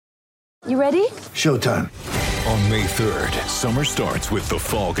You ready? Showtime. On May 3rd, summer starts with The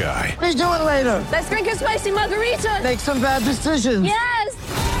Fall Guy. Let's do it later. Let's drink a spicy margarita. Make some bad decisions. Yes!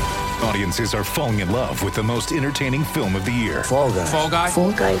 Audiences are falling in love with the most entertaining film of the year. Fall Guy. Fall Guy?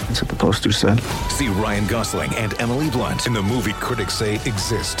 Fall guy. That's what the poster said. See Ryan Gosling and Emily Blunt in the movie critics say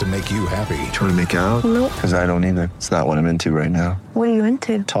exists to make you happy. Trying to make it out? Nope. Because I don't either. It's not what I'm into right now. What are you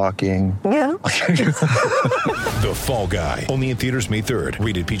into? Talking. Yeah. The Fall Guy. Only in theaters May 3rd.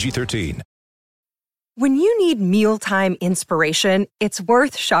 Rated PG-13. When you need mealtime inspiration, it's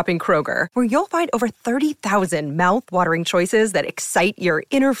worth shopping Kroger, where you'll find over 30,000 mouth-watering choices that excite your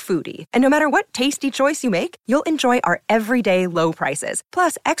inner foodie. And no matter what tasty choice you make, you'll enjoy our everyday low prices,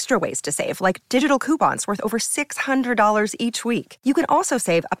 plus extra ways to save, like digital coupons worth over $600 each week. You can also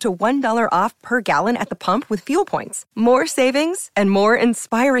save up to $1 off per gallon at the pump with fuel points. More savings and more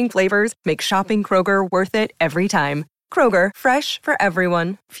inspiring flavors make shopping Kroger worth it every time. Kroger, fresh for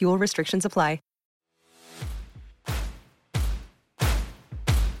everyone. Fuel restrictions apply.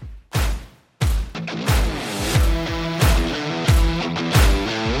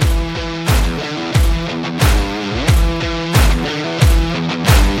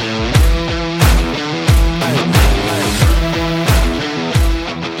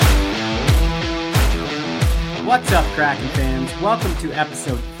 What's up, Kraken fans? Welcome to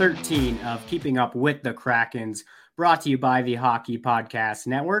episode 13 of Keeping Up with the Krakens, brought to you by the Hockey Podcast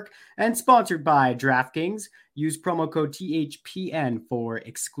Network and sponsored by DraftKings. Use promo code THPN for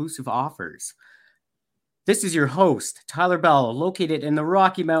exclusive offers. This is your host, Tyler Bell, located in the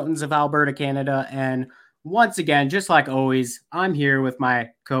Rocky Mountains of Alberta, Canada. And once again, just like always, I'm here with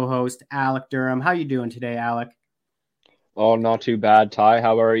my co-host, Alec Durham. How you doing today, Alec? Oh, not too bad, Ty.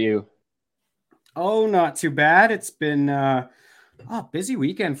 How are you? Oh, not too bad. It's been a busy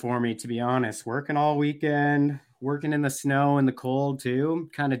weekend for me, to be honest. Working all weekend, working in the snow and the cold too.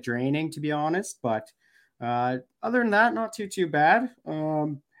 Kind of draining, to be honest. But other than that, not too bad.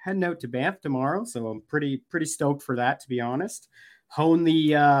 Heading out to Banff tomorrow, so I'm pretty stoked for that, to be honest. Hone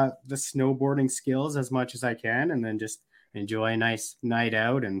the snowboarding skills as much as I can, and then just enjoy a nice night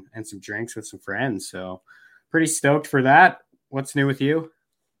out and some drinks with some friends. So pretty stoked for that. What's new with you?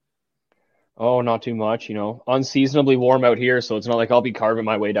 Oh, not too much, unseasonably warm out here, so it's not like I'll be carving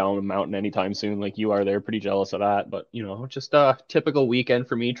my way down a mountain anytime soon like you are there. Pretty jealous of that, but, just a typical weekend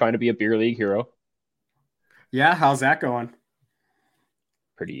for me trying to be a beer league hero. Yeah, how's that going?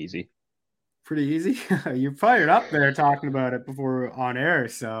 Pretty easy. Pretty easy? You're fired up there talking about it before on air,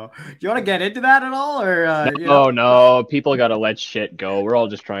 so do you want to get into that at all? Or No, people got to let shit go. We're all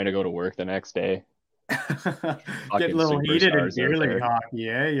just trying to go to work the next day. Get a little heated in beer league hockey,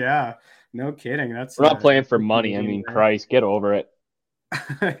 yeah. No kidding. We're not playing for money. I mean, Christ, get over it.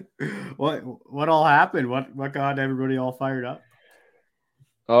 What all happened? What got everybody all fired up?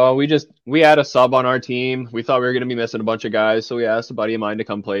 We had a sub on our team. We thought we were going to be missing a bunch of guys, so we asked a buddy of mine to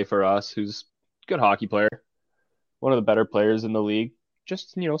come play for us, who's a good hockey player, one of the better players in the league.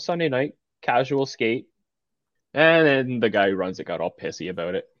 Just, Sunday night, casual skate. And then the guy who runs it got all pissy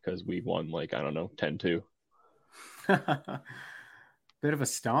about it because we won 10-2. Bit of a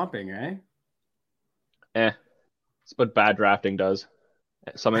stomping, eh? It's what bad drafting does.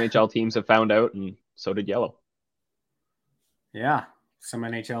 Some NHL teams have found out, and so did Yellow. Yeah, some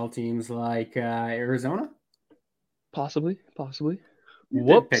NHL teams like Arizona? Possibly.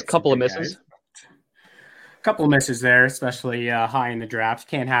 Whoops, couple of misses. Couple of misses there, especially high in the draft.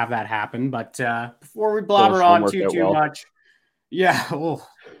 Can't have that happen. But before we blabber on too much,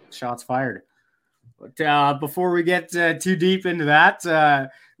 shots fired. But before we get too deep into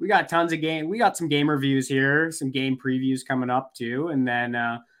that, we got tons of game. We got some game reviews here, some game previews coming up too, and then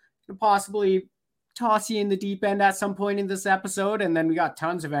possibly toss you in the deep end at some point in this episode. And then we got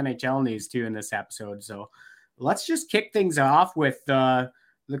tons of NHL news too in this episode. So let's just kick things off with the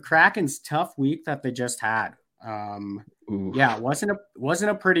Kraken's tough week that they just had. It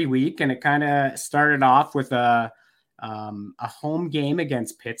wasn't a pretty week, and it kind of started off with a home game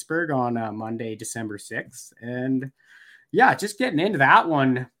against Pittsburgh on Monday, December 6th. And just getting into that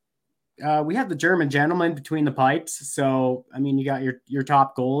one, we had the German gentleman between the pipes. So, I mean, you got your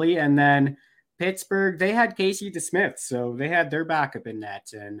top goalie, and then Pittsburgh, they had Casey DeSmith. So they had their backup in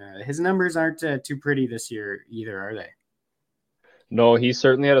net, and his numbers aren't too pretty this year either, are they? No, he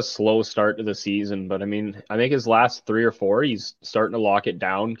certainly had a slow start to the season, but I mean, I think his last 3 or 4, he's starting to lock it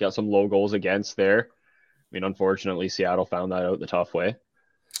down, got some low goals against there. I mean, unfortunately, Seattle found that out the tough way.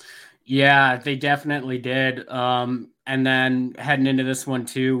 Yeah, they definitely did. And then heading into this one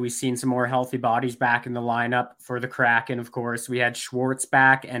too, we've seen some more healthy bodies back in the lineup for the Kraken. Of course, we had Schwartz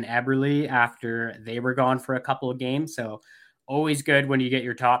back and Eberle after they were gone for a couple of games. So always good when you get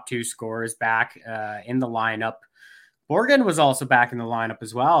your top two scorers back in the lineup. Morgan was also back in the lineup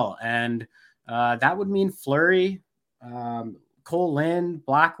as well. And that would mean Fleury, Cole Lynn,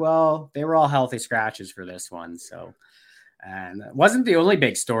 Blackwell, they were all healthy scratches for this one. So, and it wasn't the only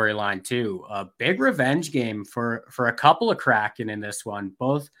big storyline too. A big revenge game for a couple of Kraken in this one,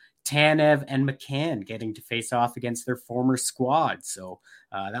 both Tanev and McCann getting to face off against their former squad. So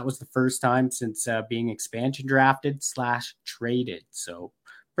that was the first time since being expansion drafted / traded. So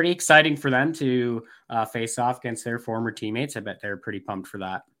pretty exciting for them to face off against their former teammates. I bet they're pretty pumped for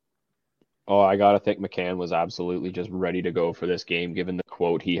that. Oh, I got to think McCann was absolutely just ready to go for this game, given the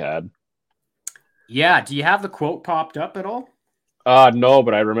quote he had. Yeah. Do you have the quote popped up at all? No,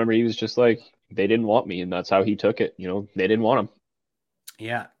 but I remember he was just like, they didn't want me, and that's how he took it. They didn't want him.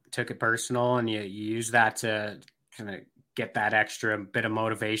 Yeah. Took it personal, and you use that to kind of get that extra bit of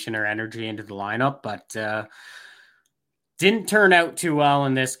motivation or energy into the lineup, but didn't turn out too well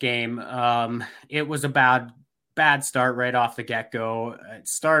in this game. It was a bad start right off the get-go. It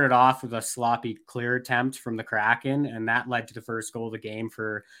started off with a sloppy clear attempt from the Kraken, and that led to the first goal of the game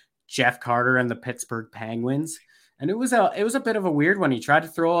for Jeff Carter and the Pittsburgh Penguins. And it was a bit of a weird one. He tried to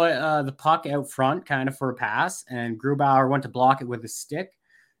throw the puck out front kind of for a pass, and Grubauer went to block it with a stick,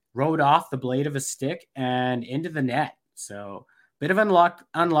 rode off the blade of a stick and into the net. So bit of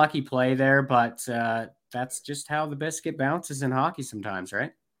unlucky play there, but that's just how the biscuit bounces in hockey sometimes,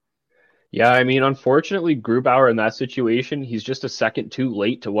 right? Yeah, I mean, unfortunately, Grubauer in that situation, he's just a second too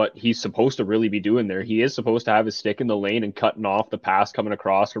late to what he's supposed to really be doing there. He is supposed to have his stick in the lane and cutting off the pass coming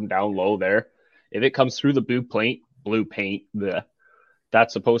across from down low there. If it comes through the blue paint,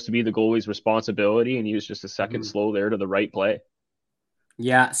 that's supposed to be the goalie's responsibility, and he was just a second slow there to the right play.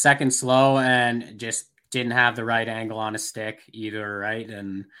 Yeah, second slow and just didn't have the right angle on his stick either, right?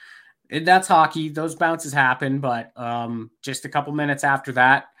 And that's hockey. Those bounces happen, but just a couple minutes after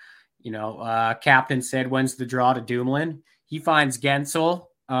that, Captain Sid wins the draw to Dumoulin. He finds Gensel,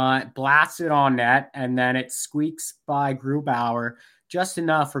 blasts it on net, and then it squeaks by Grubauer just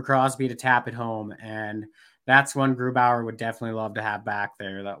enough for Crosby to tap it home. And that's one Grubauer would definitely love to have back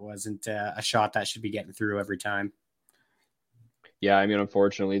there. That wasn't a shot that should be getting through every time. Yeah, I mean,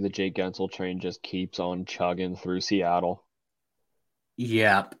 unfortunately, the Jake Gensel train just keeps on chugging through Seattle.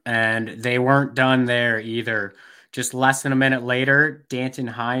 Yep, and they weren't done there either. Just less than a minute later, Danton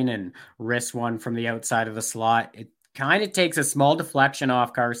Heinen wrists one from the outside of the slot. It kind of takes a small deflection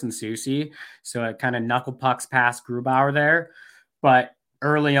off Carson Soucy, so it kind of knuckle pucks past Grubauer there. But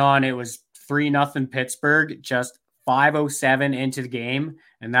early on, it was 3-0 Pittsburgh, just 5:07 into the game,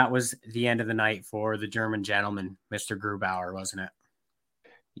 and that was the end of the night for the German gentleman, Mr. Grubauer, wasn't it?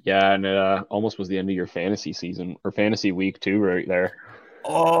 Yeah, and it almost was the end of your fantasy season, or fantasy week too, right there.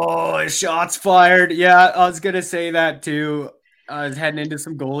 Oh, shots fired. Yeah, I was going to say that too. I was heading into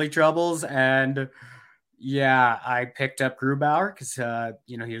some goalie troubles, and yeah, I picked up Grubauer because,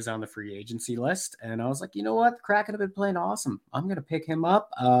 he was on the free agency list, and I was like, you know what? The Kraken have been playing awesome. I'm going to pick him up,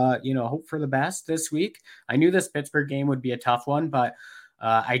 hope for the best this week. I knew this Pittsburgh game would be a tough one, but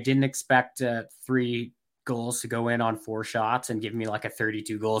I didn't expect 3 goals to go in on 4 shots and give me like a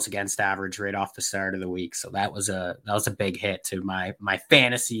 32 goals against average right off the start of the week. So that was a big hit to my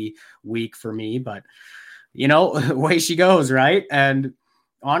fantasy week for me, but away she goes. Right. And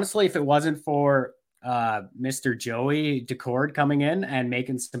honestly, if it wasn't for Mr. Joey Decord coming in and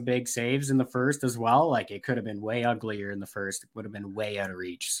making some big saves in the first as well, like it could have been way uglier in the first. It would have been way out of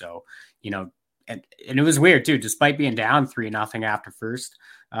reach. So, and it was weird too, despite being down 3-0 after first,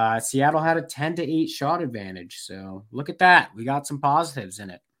 Seattle had a 10-8 shot advantage. So look at that. We got some positives in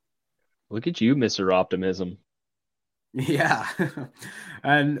it. Look at you, Mr. Optimism. Yeah.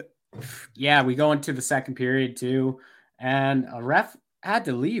 And yeah, we go into the second period too. And a ref had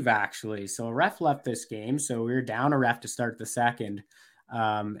to leave actually. So a ref left this game. So we were down a ref to start the second.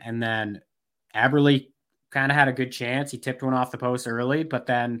 And then Eberle kind of had a good chance. He tipped one off the post early, but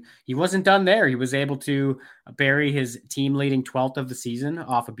then he wasn't done there. He was able to bury his team leading 12th of the season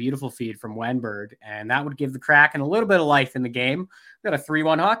off a beautiful feed from Wenberg. And that would give the Kraken a little bit of life in the game. We got a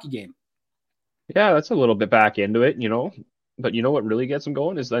 3-1 hockey game. Yeah, that's a little bit back into it, but what really gets them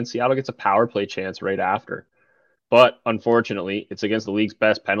going is then Seattle gets a power play chance right after. But unfortunately, it's against the league's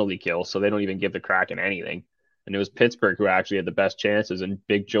best penalty kill, so they don't even give the Kraken anything. And it was Pittsburgh who actually had the best chances, and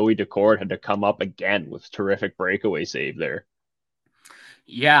big Joey Decord had to come up again with terrific breakaway save there.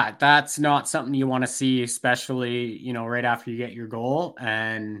 Yeah, that's not something you want to see, especially, right after you get your goal.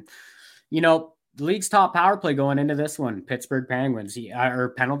 And, the league's top power play going into this one, Pittsburgh Penguins,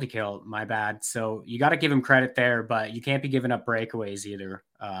 or penalty kill, my bad. So you got to give him credit there, but you can't be giving up breakaways either.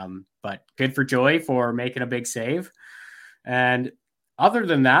 But good for Joey for making a big save. And other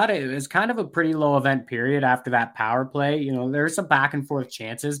than that, it was kind of a pretty low event period after that power play. You know, there's some back and forth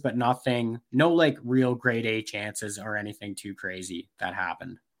chances, but no like real grade A chances or anything too crazy that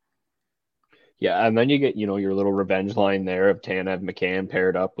happened. Yeah, and then you get, your little revenge line there of Tanev McCann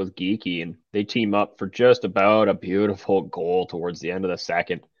paired up with Geeky, and they team up for just about a beautiful goal towards the end of the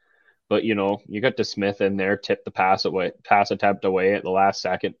second. But, you got DeSmith in there, tipped the pass attempt away at the last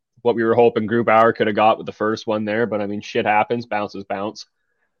second. What we were hoping Grubauer could have got with the first one there, but I mean, shit happens, bounces bounce.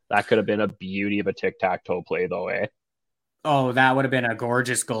 That could have been a beauty of a tic-tac-toe play, though, eh? Oh, that would have been a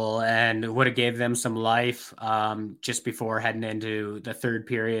gorgeous goal and would have gave them some life just before heading into the third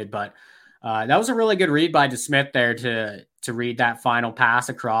period. But that was a really good read by DeSmith there to read that final pass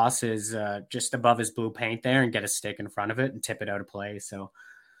across his just above his blue paint there and get a stick in front of it and tip it out of play. So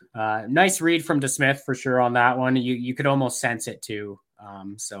nice read from DeSmith for sure on that one. You could almost sense it too.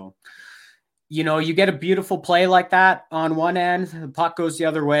 So, you get a beautiful play like that on one end, the puck goes the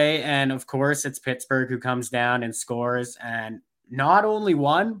other way. And of course it's Pittsburgh who comes down and scores, and not only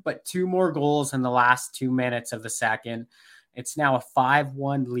one, but two more goals in the last 2 minutes of the second. It's now a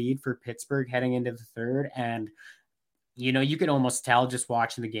 5-1 lead for Pittsburgh heading into the third. And, you could almost tell just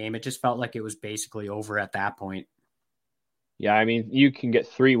watching the game, it just felt like it was basically over at that point. Yeah, I mean, you can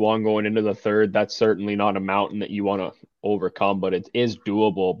get 3-1 going into the third. That's certainly not a mountain that you want to overcome, but it is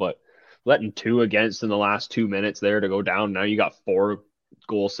doable. But letting 2 against in the last 2 minutes there to go down, now you got 4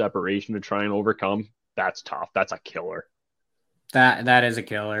 goal separation to try and overcome. That's tough. That's a killer. That is a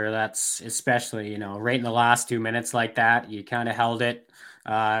killer. That's especially, right in the last 2 minutes like that, you kind of held it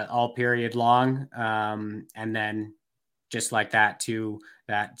all period long. And then just like that too,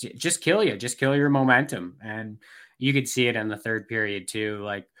 that just kill your momentum. And you could see it in the third period too.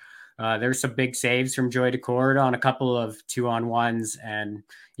 Like there's some big saves from Joy Decord on a couple of 2-on-1s. And,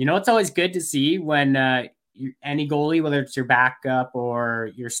 it's always good to see when any goalie, whether it's your backup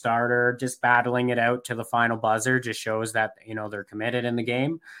or your starter, just battling it out to the final buzzer just shows that, they're committed in the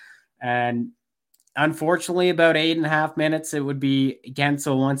game. And unfortunately, about 8.5 minutes, it would be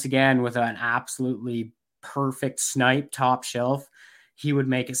Gensel once again with an absolutely perfect snipe, top shelf. He would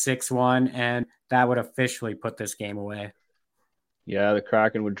make it 6-1, and that would officially put this game away. Yeah, the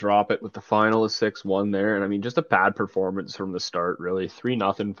Kraken would drop it with the final of 6-1 there. And I mean, just a bad performance from the start, really.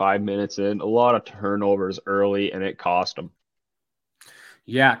 3-0, 5 minutes in, a lot of turnovers early, and it cost them.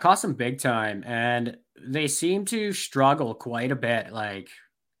 Yeah, it cost them big time. And they seem to struggle quite a bit. Like,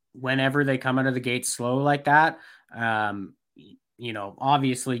 whenever they come out of the gate slow like that,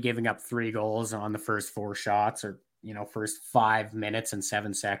 obviously giving up 3 goals on the first 4 shots or, first 5 minutes and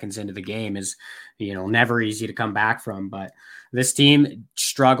 7 seconds into the game is, never easy to come back from. But this team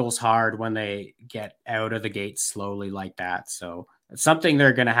struggles hard when they get out of the gate slowly like that. So it's something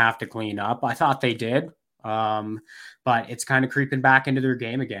they're going to have to clean up. I thought they did, but it's kind of creeping back into their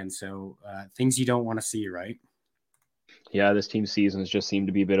game again. So things you don't want to see, right? Yeah, this team's seasons just seem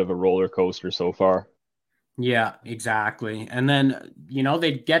to be a bit of a roller coaster so far. Yeah, exactly. And then,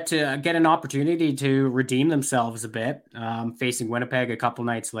 they get an opportunity to redeem themselves a bit, facing Winnipeg a couple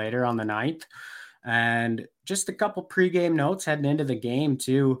nights later on the 9th. And just a couple pregame notes heading into the game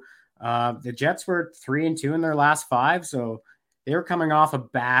too. The Jets were 3-2 in their last 5. So they were coming off a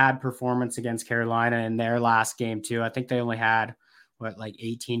bad performance against Carolina in their last game too. I think they only had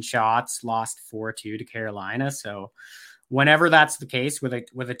 18 shots, lost 4-2 to Carolina. So whenever that's the case with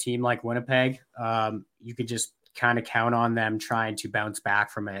a team like Winnipeg, you could just kind of count on them trying to bounce back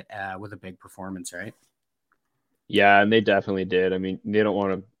from it with a big performance, right? Yeah, and they definitely did. I mean,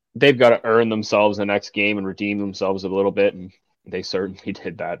 they've got to earn themselves the next game and redeem themselves a little bit, and they certainly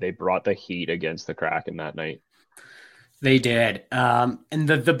did that. They brought the heat against the Kraken that night. They did. And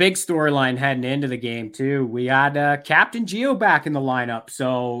the big storyline heading into the game too, we had Captain Gio back in the lineup.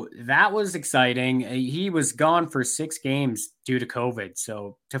 So that was exciting. He was gone for 6 games due to COVID.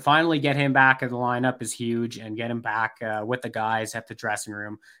 So to finally get him back in the lineup is huge, and get him back with the guys at the dressing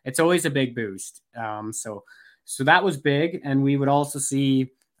room. It's always a big boost. So that was big. And we would also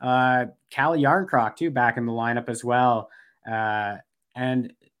see Calle Jarnkrok too back in the lineup as well.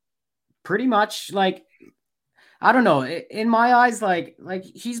 And pretty much I don't know. In my eyes, like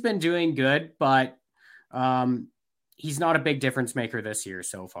he's been doing good, but he's not a big difference maker this year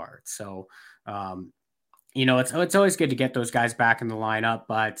so far. So, it's always good to get those guys back in the lineup,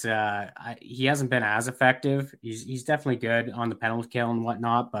 but he hasn't been as effective. He's definitely good on the penalty kill and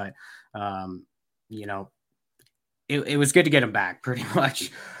whatnot, but it was good to get him back pretty much.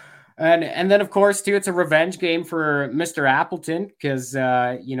 And then, of course, too, it's a revenge game for Mr. Appleton because,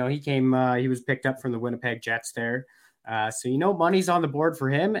 he was picked up from the Winnipeg Jets there. So, money's on the board for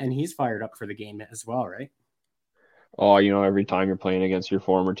him, and he's fired up for the game as well, right? Oh, every time you're playing against your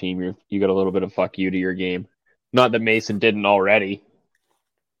former team, you got a little bit of fuck you to your game. Not that Mason didn't already.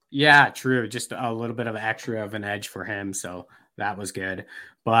 Yeah, true. Just a little bit of extra of an edge for him. So that was good.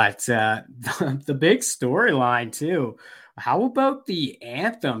 But the big storyline, too. How about the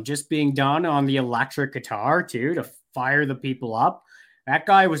anthem just being done on the electric guitar, too, to fire the people up? That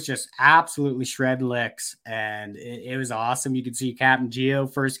guy was just absolutely shred licks, and it was awesome. You could see Captain Geo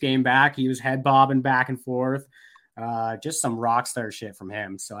first game back. He was head bobbing back and forth. Just some rock star shit from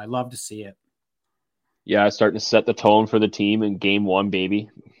him. So I love to see it. Yeah, starting to set the tone for the team in game 1, baby.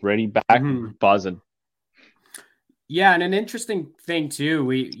 Ready, back, buzzing. Yeah, and an interesting thing too,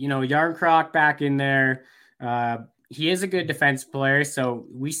 Yarncroc back in there. He is a good defense player, so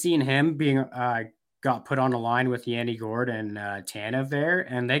we seen him being got put on a line with Yanni Gord and Tanev there,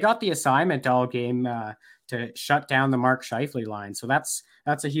 and they got the assignment all game to shut down the Mark Scheifele line. So that's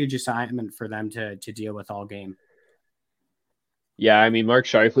a huge assignment for them to deal with all game. Yeah, I mean, Mark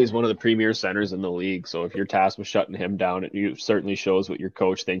Scheifele is one of the premier centers in the league. So if you're tasked with shutting him down, it certainly shows what your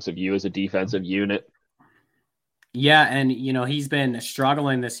coach thinks of you as a defensive unit. Yeah, and he's been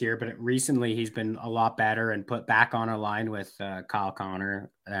struggling this year, but recently he's been a lot better and put back on a line with Kyle Connor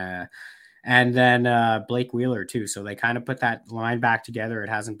and then Blake Wheeler too. So they kind of put that line back together. It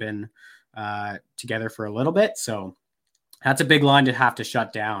hasn't been together for a little bit, so that's a big line to have to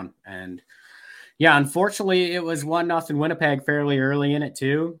shut down. And yeah, unfortunately, it was 1-0 Winnipeg fairly early in it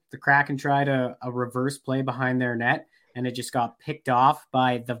too. The Kraken tried a reverse play behind their net, and it just got picked off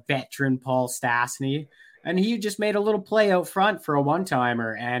by the veteran Paul Stastny. And he just made a little play out front for a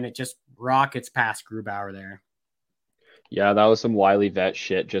one-timer, and it just rockets past Grubauer there. Yeah, that was some wily vet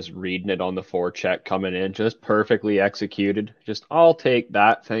shit, just reading it on the forecheck coming in, just perfectly executed. Just, I'll take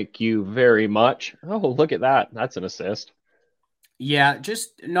that. Thank you very much. Oh, look at that. That's an assist. Yeah,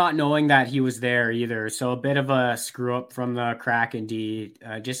 just not knowing that he was there either. So a bit of a screw up from the Kraken D,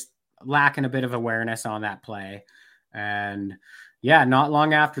 just lacking a bit of awareness on that play. And yeah, not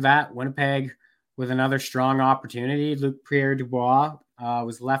long after that, Winnipeg with another strong opportunity. Luc Pierre-Dubois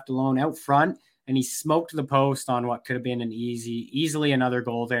was left alone out front, and he smoked the post on what could have been an easily another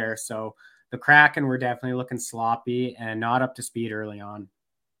goal there. So the Kraken were definitely looking sloppy and not up to speed early on.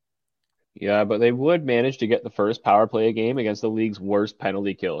 Yeah, but they would manage to get the first power play game against the league's worst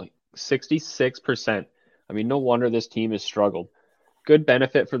penalty kill, 66%. I mean, no wonder this team has struggled. Good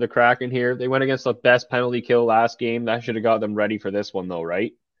benefit for the Kraken here. They went against the best penalty kill last game. That should have got them ready for this one, though,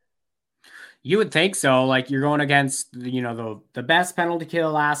 right? You would think so. Like, you're going against, the best penalty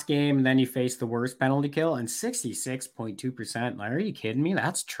kill last game, and then you face the worst penalty kill, and 66.2%. Like, are you kidding me?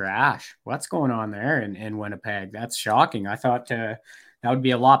 That's trash. What's going on there in Winnipeg? That's shocking. I thought that would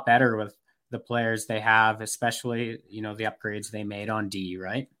be a lot better with the players they have, especially, the upgrades they made on D,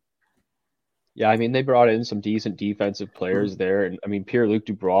 right? Yeah, I mean, they brought in some decent defensive players there. And I mean, Pierre-Luc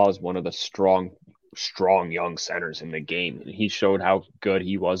Dubois is one of the strong young centers in the game. And he showed how good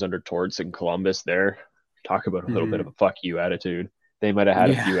he was under Torts in Columbus there. Talk about a little bit of a fuck you attitude. They might have had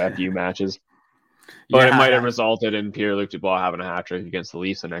a few FU matches. But it might have resulted in Pierre-Luc Dubois having a hat trick against the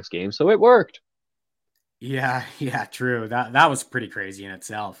Leafs the next game. So it worked. Yeah, true. That was pretty crazy in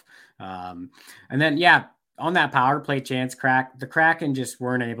itself. And then, on that power play chance, the Kraken just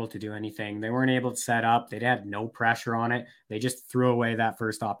weren't able to do anything. They weren't able to set up. They had no pressure on it. They just threw away that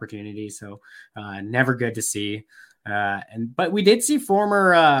first opportunity. So never good to see. But we did see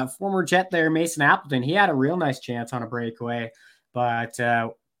former Jet there, Mason Appleton. He had a real nice chance on a breakaway, but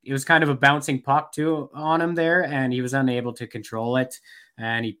it was kind of a bouncing puck too on him there, and he was unable to control it,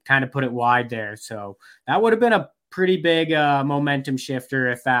 and he kind of put it wide there. So that would have been a pretty big momentum shifter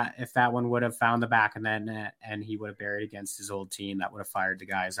if that one would have found the back of that net and he would have buried against his old team. That would have fired the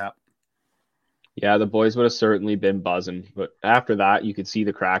guys up. Yeah, the boys would have certainly been buzzing. But after that, you could see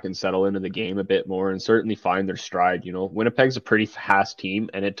the Kraken settle into the game a bit more and certainly find their stride. Winnipeg's a pretty fast team,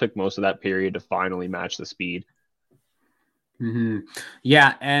 and it took most of that period to finally match the speed. Mm-hmm.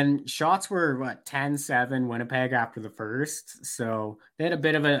 Yeah, and shots were 10-7 Winnipeg after the first, so they had a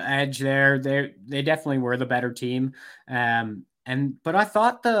bit of an edge there. They definitely were the better team, but I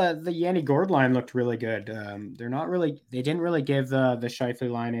thought the Yanni Gord line looked really good. They didn't really give the Scheifele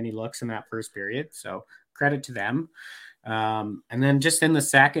line any looks in that first period, so credit to them. And then just in the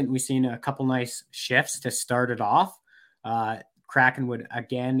second, we seen a couple nice shifts to start it off. Kraken would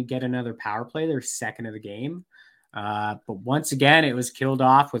again get another power play, their second of the game. But once again, it was killed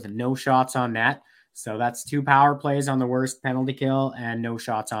off with no shots on net. So that's 2 power plays on the worst penalty kill and no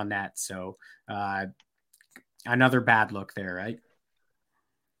shots on net. So another bad look there, right?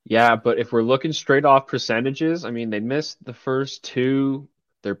 Yeah, but if we're looking straight off percentages, I mean, they missed the first 2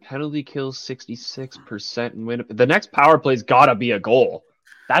 Their penalty kills 66% and win. The next power play's got to be a goal.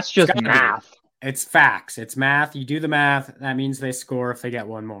 That's just math. It's facts. It's math. You do the math. That means they score if they get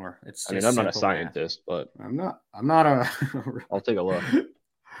one more. It's. I'm not a scientist, but I'm not a. I'll take a look.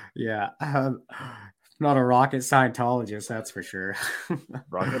 Yeah, not a rocket Scientologist. That's for sure.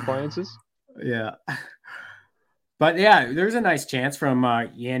 Rocket appliances. Yeah. But yeah, there's a nice chance from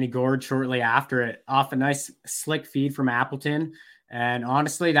Yanni Gourde shortly after it, off a nice slick feed from Appleton. And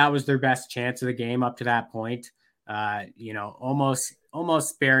honestly, that was their best chance of the game up to that point.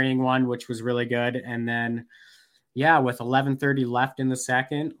 Almost burying one, which was really good. And then, with 11:30 left in the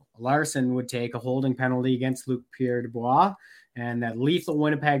second, Larson would take a holding penalty against Luc Pierre Dubois, and that lethal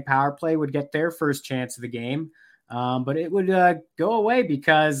Winnipeg power play would get their first chance of the game. But it would go away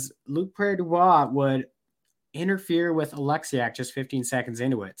because Luc Pierre Dubois would interfere with Alexiak just 15 seconds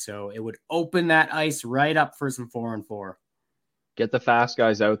into it. So it would open that ice right up for some 4-on-4. Get the fast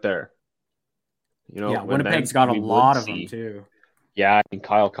guys out there. Winnipeg's got a lot of them too. Yeah, I mean,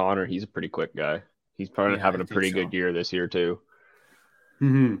 Kyle Connor, he's a pretty quick guy. He's probably having a pretty good year this year too.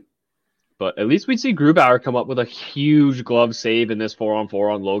 Mm-hmm. But at least we'd see Grubauer come up with a huge glove save in this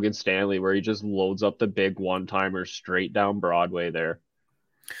 4-on-4 on Logan Stanley, where he just loads up the big one-timer straight down Broadway there.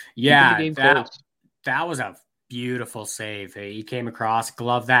 Yeah, that was a beautiful save. He came across,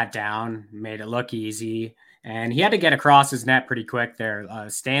 gloved that down, made it look easy. And he had to get across his net pretty quick there.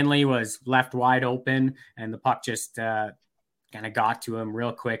 Stanley was left wide open, and the puck just kind of got to him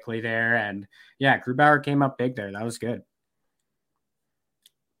real quickly there. And Grubauer came up big there. That was good.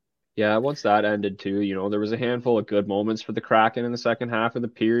 Yeah, once that ended too, there was a handful of good moments for the Kraken in the second half of the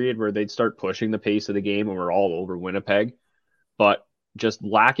period where they'd start pushing the pace of the game and we're all over Winnipeg. But just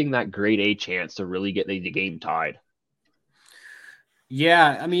lacking that grade A chance to really get the game tied.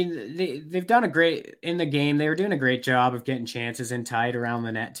 Yeah, I mean, they've done in the game. They were doing a great job of getting chances in tight around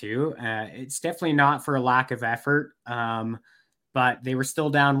the net too. It's definitely not for a lack of effort, but they were still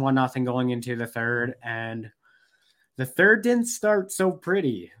down 1-0 going into the third, and the third didn't start so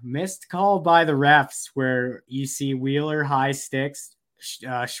pretty. Missed call by the refs where you see Wheeler high sticks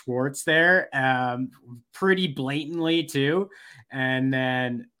Schwartz there, pretty blatantly too, and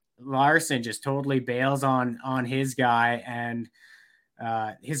then Larson just totally bails on his guy, and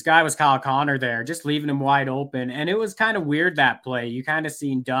his guy was Kyle Connor there, just leaving him wide open. And it was kind of weird, that play. You kind of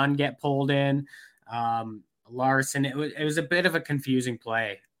seen Dunn get pulled in. Larson, it was a bit of a confusing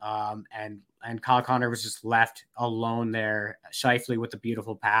play. And Kyle Connor was just left alone there. Scheifele with the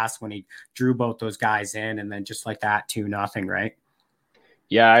beautiful pass when he drew both those guys in. And then just like that, 2-0, right?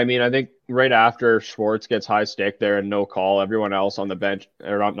 Yeah, I mean, I think right after Schwartz gets high stick there and no call, everyone else on the bench,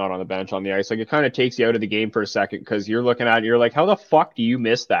 or not on the bench, on the ice, like it kind of takes you out of the game for a second because you're looking at it, you're like, how the fuck do you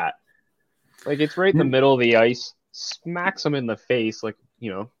miss that? Like, it's right in the middle of the ice, smacks him in the face, like,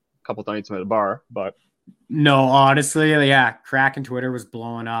 a couple nights at the bar, but... No, honestly, yeah, Kraken Twitter was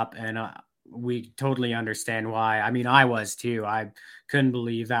blowing up, and we totally understand why. I mean, I was too. I couldn't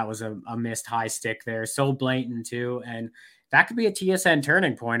believe that was a missed high stick there. So blatant too, and that could be a TSN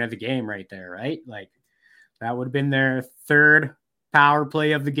turning point of the game right there, right? Like, that would have been their third power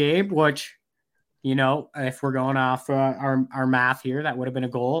play of the game, which, if we're going off our math here, that would have been a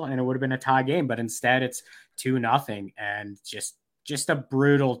goal and it would have been a tie game. But instead, it's 2-0 and just a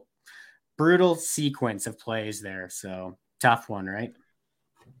brutal sequence of plays there. So tough one, right?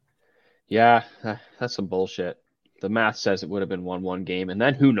 Yeah, that's some bullshit. The math says it would have been 1-1 game, and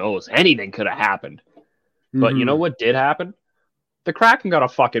then who knows? Anything could have happened. But you know what did happen? The Kraken got a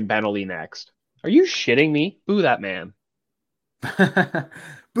fucking penalty next. Are you shitting me? Boo that man.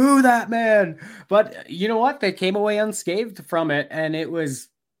 Boo that man. But you know what? They came away unscathed from it, and it was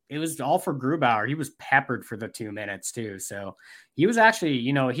all for Grubauer. He was peppered for the 2 minutes too. So he was actually,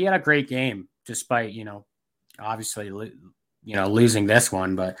 he had a great game despite, obviously, losing this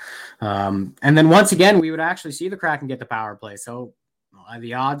one. But and then once again, we would actually see the Kraken get the power play. So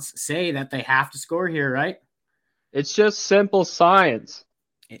the odds say that they have to score here, right? It's just simple science.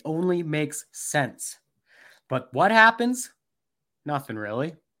 It only makes sense. But what happens? Nothing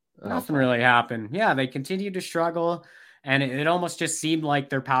really. Nothing really happened. Yeah, they continued to struggle, and it almost just seemed like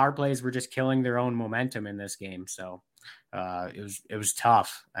their power plays were just killing their own momentum in this game. So it was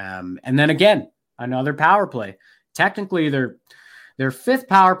tough. And then again, another power play. Technically, their fifth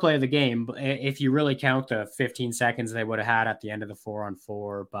power play of the game, if you really count the 15 seconds they would have had at the end of the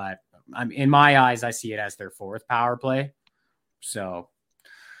 4-on-4. But in my eyes, I see it as their fourth power play. So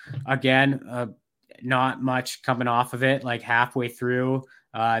again, not much coming off of it. Like halfway through,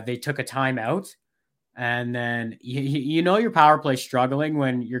 they took a timeout, And then you know your power play struggling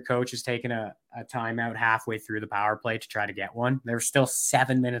when your coach is taking a timeout halfway through the power play to try to get one. There's still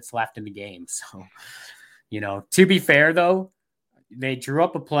 7 minutes left in the game. So, to be fair, though, they drew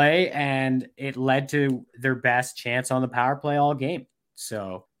up a play and it led to their best chance on the power play all game.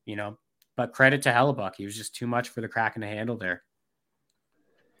 So, but credit to Hellebuck. He was just too much for the Kraken to handle there.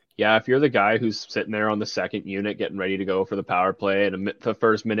 Yeah, if you're the guy who's sitting there on the second unit getting ready to go for the power play and the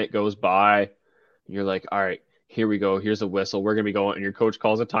first minute goes by, you're like, all right, here we go. Here's a whistle. We're going to be going. And your coach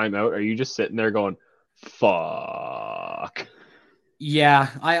calls a timeout. Are you just sitting there going, fuck? Yeah,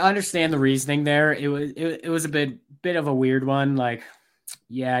 I understand the reasoning there. It was a bit of a weird one. Like,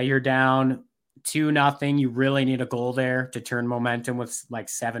 yeah, you're down 2-0. You really need a goal there to turn momentum with like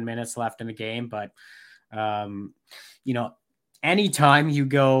 7 minutes left in the game. But, anytime you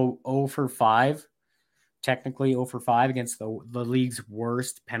go 0 for 5, technically 0 for 5 against the league's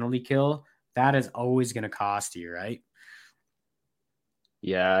worst penalty kill, that is always going to cost you, right?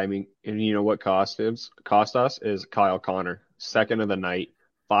 Yeah, I mean, and you know what cost us is Kyle Connor, second of the night,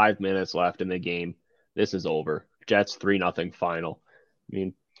 5 minutes left in the game. This is over. Jets 3-0 final. I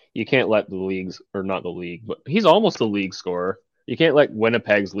mean, you can't let but he's almost the league scorer. You can't let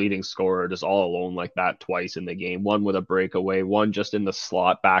Winnipeg's leading scorer just all alone like that twice in the game. One with a breakaway, one just in the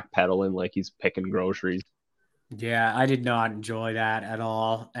slot backpedaling like he's picking groceries. Yeah, I did not enjoy that at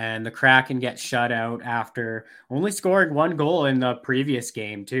all. And the Kraken get shut out after only scoring 1 goal in the previous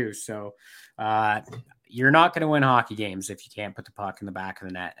game too. So you're not going to win hockey games if you can't put the puck in the back of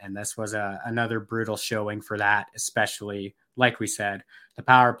the net. And this was another brutal showing for that, especially, like we said, the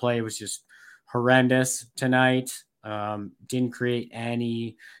power play was just horrendous tonight. Didn't create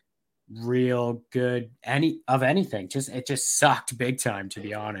any real good anything. It just sucked big time, to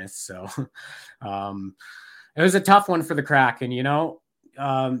be honest. So it was a tough one for the Kraken.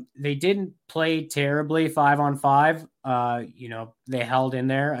 They didn't play terribly 5-on-5. They held in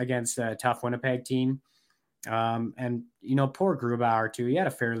there against a tough Winnipeg team. And poor Grubauer too. He had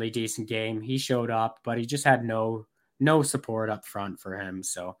a fairly decent game. He showed up, but he just had no support up front for him.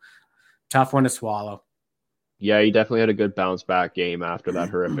 So tough one to swallow. Yeah, he definitely had a good bounce back game after that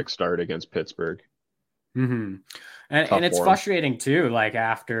horrific start against Pittsburgh. Mm-hmm. And it's frustrating too. Like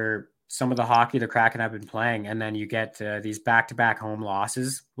after some of the hockey the Kraken have been playing, and then you get these back-to-back home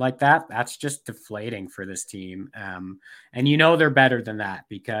losses like that. That's just deflating for this team. And they're better than that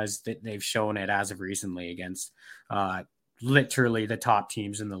because they've shown it as of recently against literally the top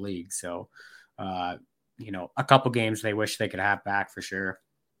teams in the league. So, a couple games they wish they could have back for sure.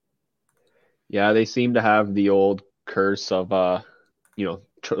 Yeah, they seem to have the old curse of,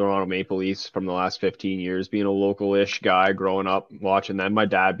 Toronto Maple Leafs from the last 15 years, being a local-ish guy growing up, watching them. My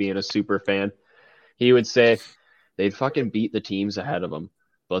dad being a super fan, he would say they'd fucking beat the teams ahead of them,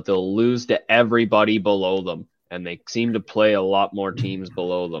 but they'll lose to everybody below them, and they seem to play a lot more teams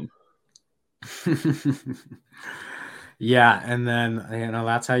below them. Yeah, and then,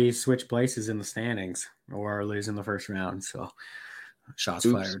 that's how you switch places in the standings or lose in the first round. So, shots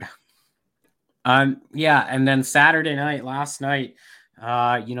fired. And then Saturday night, last night,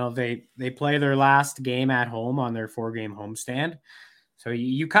 they play their last game at home on their 4-game homestand. So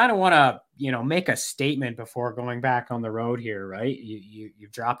you kind of want to, make a statement before going back on the road here, right?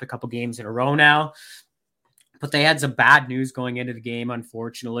 You've dropped a couple games in a row now, but they had some bad news going into the game.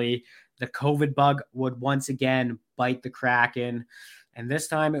 Unfortunately, the COVID bug would once again bite the Kraken. And this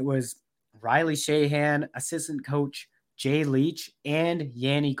time it was Riley Sheahan, assistant coach Jay Leach, and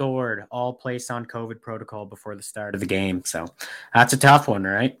Yanni Gourde all placed on COVID protocol before the start of the game. So that's a tough one,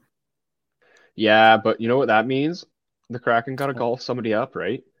 right? Yeah, but you know what that means? The Kraken got to call somebody up,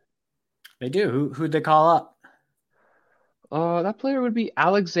 right? They do. Who'd they call up? That player would be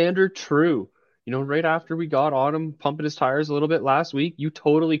Alexander True. Right after we got on him pumping his tires a little bit last week, you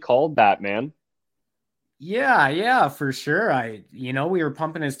totally called that, man. Yeah, for sure. We were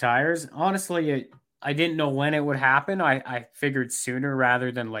pumping his tires. Honestly, I didn't know when it would happen. I figured sooner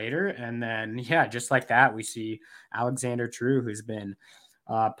rather than later. And then, just like that, we see Alexander True, who's been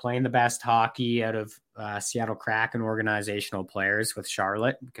playing the best hockey out of Seattle Kraken organizational players with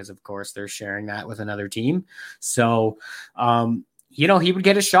Charlotte, because, of course, they're sharing that with another team. So, he would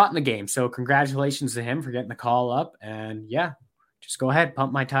get a shot in the game. So congratulations to him for getting the call up. And, just go ahead,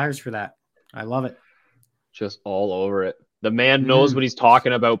 pump my tires for that. I love it. Just all over it. The man knows what he's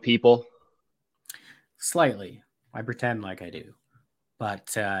talking about, people. Slightly. I pretend like I do.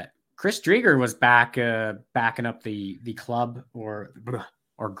 But Chris Driedger was back backing up the club or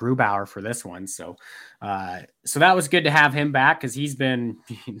Grubauer for this one. So that was good to have him back because he's been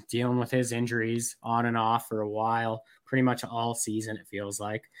dealing with his injuries on and off for a while. pretty much all season, it feels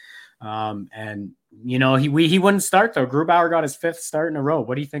like. And, you know, he wouldn't start, though. Grubauer got his 5th start in a row.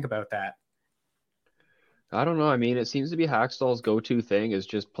 What do you think about that? I don't know. I mean, it seems to be Hackstall's go-to thing is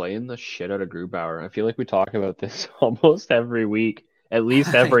just playing the shit out of Grubauer. I feel like we talk about this almost every week, at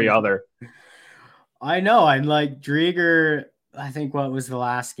least every other. I know. I'm like Drieger. I think what was the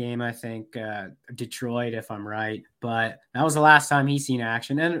last game? I think Detroit, if I'm right. But that was the last time he's seen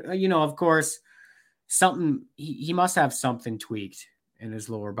action. And, you know, of course, he must have something tweaked in his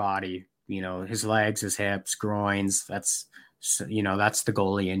lower body. You know, his legs, his hips, groins. That's the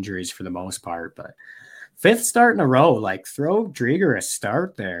goalie injuries for the most part. But 5th start in a row, like throw Drieger a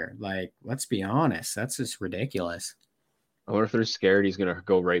start there. Like, let's be honest. That's just ridiculous. I wonder if they're scared he's going to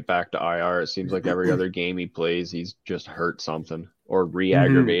go right back to IR. It seems like every other game he plays, he's just hurt something or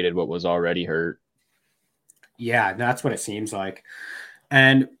re-aggravated what was already hurt. Yeah, that's what it seems like.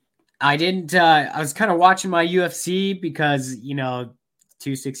 And I was kind of watching my UFC because, you know,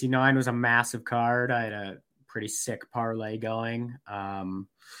 269 was a massive card. I had a pretty sick parlay going.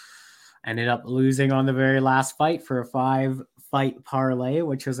 Ended up losing on the very last fight for a 5-fight parlay,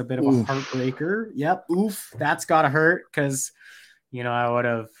 which was a bit of a heartbreaker. Yep. Oof. That's got to hurt because, you know, I would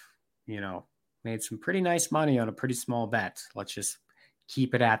have, you know, made some pretty nice money on a pretty small bet. Let's just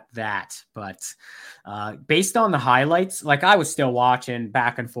keep it at that. But based on the highlights, like I was still watching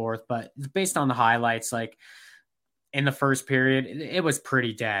back and forth, but based on the highlights, like in the first period, it was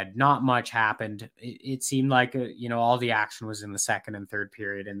pretty dead. Not much happened. It seemed like, you know, all the action was in the second and third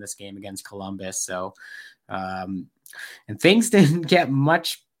period in this game against Columbus. So, and things didn't get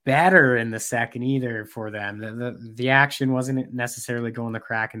much better in the second either for them. The action wasn't necessarily going the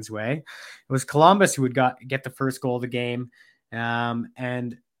Kraken's way. It was Columbus who would get the first goal of the game.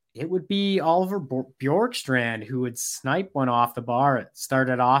 And it would be Oliver Bjorkstrand who would snipe one off the bar. It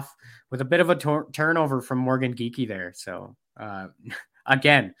started off with a bit of a turnover from Morgan Geekie there. So,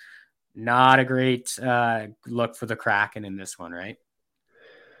 again, not a great look for the Kraken in this one, right?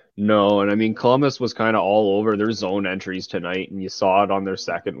 No, and I mean, Columbus was kind of all over their zone entries tonight, and you saw it on their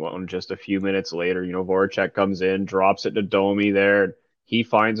second one just a few minutes later. You know, Voracek comes in, drops it to Domi there. He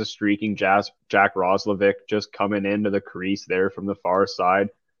finds a streaking Jack Roslovic just coming into the crease there from the far side.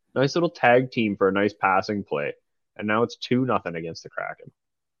 Nice little tag team for a nice passing play. And now it's 2-0 against the Kraken.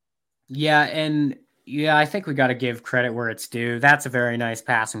 Yeah, and I think we got to give credit where it's due. That's a very nice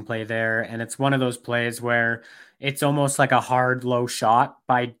passing play there. And it's one of those plays where it's almost like a hard, low shot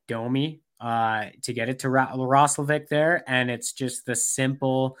by Domi to get it to Roslovic there. And it's just the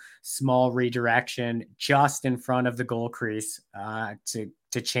simple, small redirection just in front of the goal crease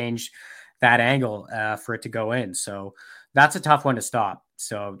to change that angle for it to go in. So that's a tough one to stop.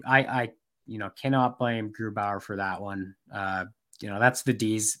 So I cannot blame Grubauer for that one. That's the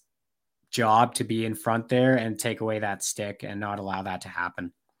D's job to be in front there and take away that stick and not allow that to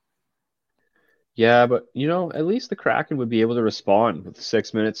happen. Yeah, but, at least the Kraken would be able to respond with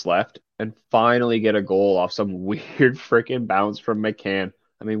 6 minutes left and finally get a goal off some weird freaking bounce from McCann.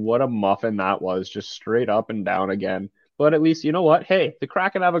 I mean, what a muffin that was, just straight up and down again. But at least, you know what? Hey, the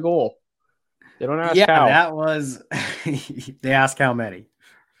Kraken have a goal. They don't ask how. That was – they ask how many.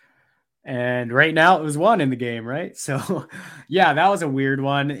 And right now it was 1 in the game, right? So, yeah, that was a weird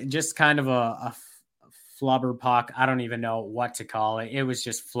one. Just kind of a flubber puck. I don't even know what to call it. It was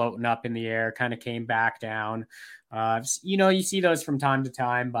just floating up in the air, kind of came back down. You see those from time to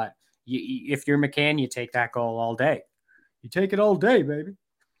time, but if you're McCann, you take that goal all day. You take it all day, baby.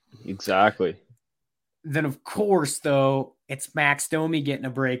 Exactly. Then, of course, though, it's Max Domi getting a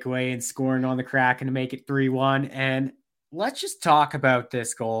breakaway and scoring on the Kraken to make it 3-1. And let's just talk about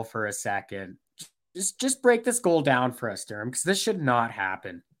this goal for a second. Just break this goal down for us, Durham, because this should not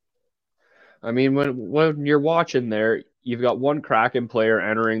happen. I mean, when you're watching there, you've got one Kraken player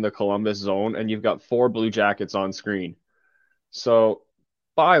entering the Columbus zone, and you've got 4 Blue Jackets on screen. So,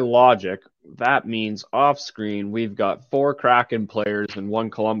 by logic, that means off screen, we've got 4 Kraken players and 1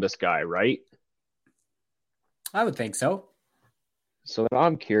 Columbus guy, right? I would think so. So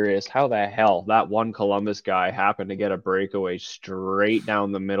I'm curious how the hell that 1 Columbus guy happened to get a breakaway straight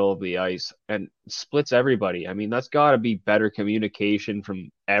down the middle of the ice and splits everybody. I mean, that's got to be better communication from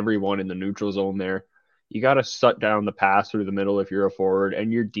everyone in the neutral zone there. You got to shut down the pass through the middle if you're a forward,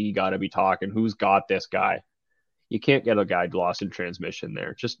 and your D got to be talking, who's got this guy? You can't get a guy lost in transmission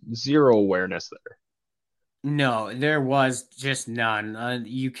there. Just zero awareness there. No, there was just none.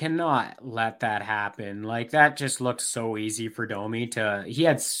 You cannot let that happen. Like, that just looked so easy for Domi he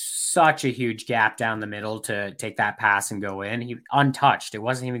had such a huge gap down the middle to take that pass and go in. He untouched. It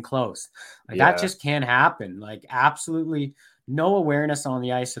wasn't even close. That just can't happen. Like, absolutely no awareness on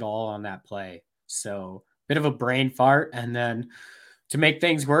the ice at all on that play. So bit of a brain fart. And then to make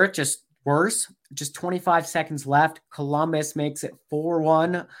things worse, just 25 seconds left. Columbus makes it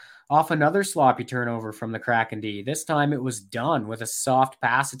 4-1 off another sloppy turnover from the Kraken D. This time it was done with a soft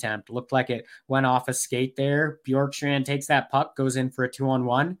pass attempt. Looked like it went off a skate there. Bjorkstrand takes that puck, goes in for a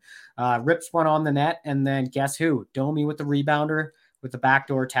 2-on-1, rips one on the net, and then guess who? Domi with the rebounder with the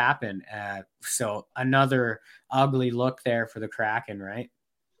backdoor tap in. So another ugly look there for the Kraken, right?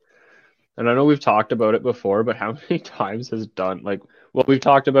 And I know we've talked about it before, but how many times has Dunn, like what we've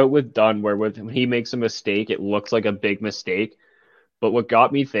talked about with Dunn, where when he makes a mistake, it looks like a big mistake. But what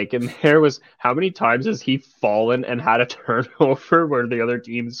got me thinking there was how many times has he fallen and had a turnover where the other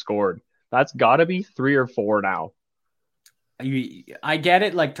team scored? That's got to be 3 or 4 now. I get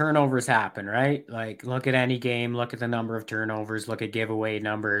it. Like turnovers happen, right? Like look at any game, look at the number of turnovers, look at giveaway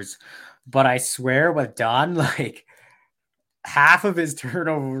numbers. But I swear with Dunn, like half of his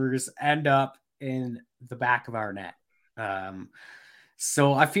turnovers end up in the back of our net.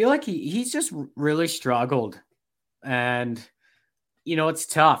 So I feel like he's just really struggled. And it's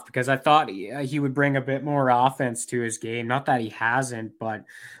tough because I thought he would bring a bit more offense to his game. Not that he hasn't, but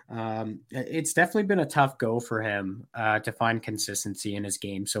it's definitely been a tough go for him to find consistency in his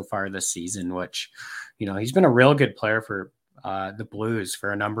game so far this season, which, he's been a real good player for the Blues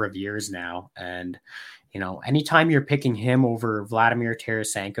for a number of years now. And, anytime you're picking him over Vladimir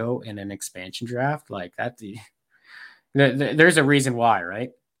Tarasenko in an expansion draft like that, there's a reason why,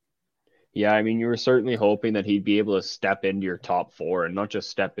 right? Yeah, I mean, you were certainly hoping that he'd be able to step into your top 4 and not just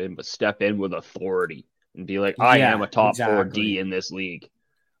step in, but step in with authority and be like, I am a top 4D in this league.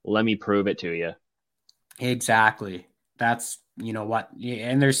 Let me prove it to you. Exactly. That's, what,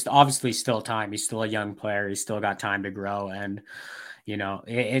 and there's obviously still time. He's still a young player. He's still got time to grow. And,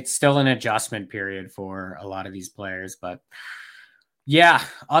 it's still an adjustment period for a lot of these players. But yeah,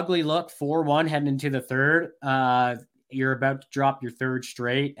 ugly look, 4-1 heading into the third. You're about to drop your third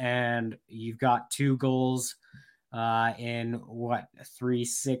straight, and you've got 2 goals in 3,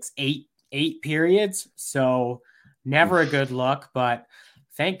 6, 8 periods. So never a good look, but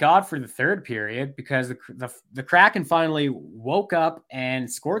thank God for the third period because the Kraken finally woke up and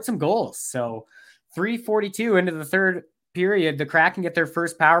scored some goals. So 3:42 into the third period, the Kraken get their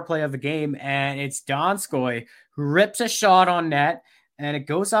first power play of the game, and it's Donskoy who rips a shot on net, and it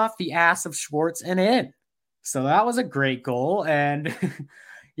goes off the ass of Schwartz and in. So that was a great goal. And,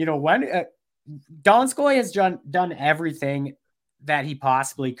 when Donskoy has done everything that he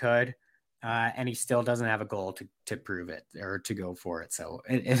possibly could, and he still doesn't have a goal to prove it or to go for it. So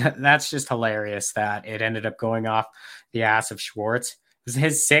that's just hilarious that it ended up going off the ass of Schwartz. It was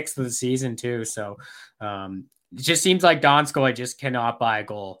his 6th of the season too. So it just seems like Donskoy just cannot buy a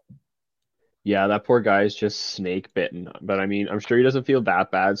goal. Yeah, that poor guy is just snake bitten. But I mean, I'm sure he doesn't feel that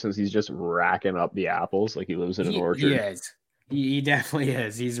bad since he's just racking up the apples like he lives in an orchard. He is. He definitely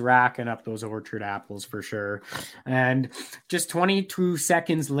is. He's racking up those orchard apples for sure. And just 22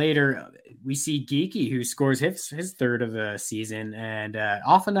 seconds later, we see Geekie who scores his third of the season and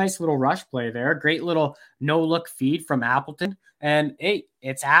off a nice little rush play there. Great little no-look feed from Appleton. And hey,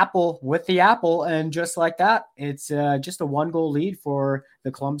 it's Apple with the apple. And just like that, it's just a 1-goal lead for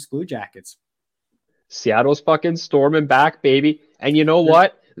the Columbus Blue Jackets. Seattle's fucking storming back, baby. And you know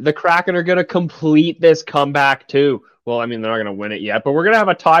what? The Kraken are going to complete this comeback too. Well, I mean, they're not going to win it yet, but we're going to have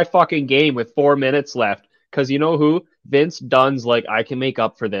a tie fucking game with 4 minutes left. Because you know who? Vince Dunn's like, I can make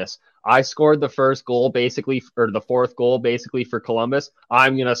up for this. I scored the first goal basically, or the 4th goal basically for Columbus.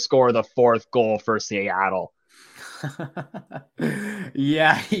 I'm going to score the 4th goal for Seattle.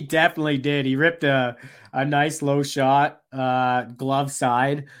 Yeah, he definitely did. He ripped a nice low shot, glove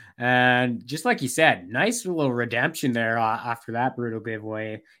side. And just like you said, nice little redemption there after that brutal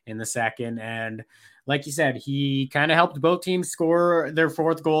giveaway in the second. And like you said, he kind of helped both teams score their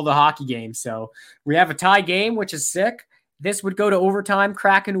 4th goal of the hockey game. So we have a tie game, which is sick. This would go to overtime.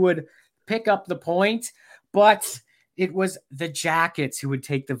 Kraken would pick up the point, but it was the Jackets who would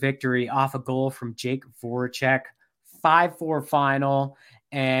take the victory off a goal from Jake Voracek. 5-4 final,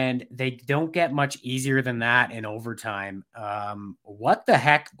 and they don't get much easier than that in overtime. What the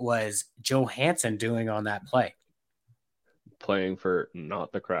heck was Johansson doing on that play? Playing for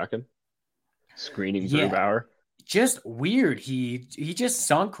not the Kraken? Screening Grubauer? Just weird. He just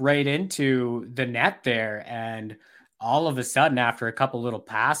sunk right into the net there, and all of a sudden, after a couple little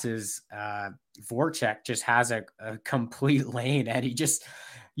passes, Voracek just has a complete lane, and he just...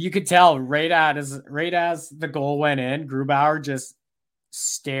 You could tell right as the goal went in, Grubauer just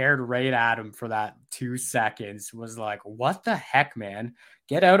stared right at him for that 2 seconds. Was like, what the heck, man?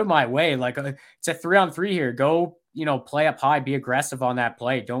 Get out of my way. Like, it's a 3-on-3 here. Go play up high, be aggressive on that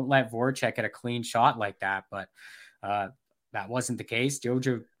play. Don't let Voracek get a clean shot like that. But that wasn't the case.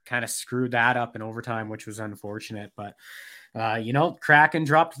 Jojo kind of screwed that up in overtime, which was unfortunate. But, Kraken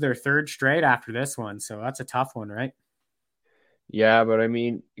dropped their third straight after this one. So that's a tough one, right? Yeah, but I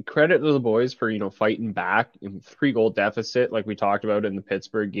mean, credit to the boys for, fighting back in 3-goal deficit. Like we talked about in the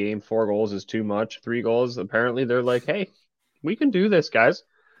Pittsburgh game, 4 goals is too much. 3 goals, apparently they're like, hey, we can do this, guys.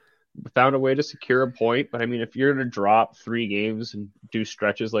 Found a way to secure a point. But I mean, if you're going to drop 3 games and do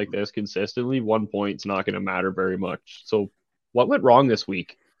stretches like this consistently, 1 point's not going to matter very much. So what went wrong this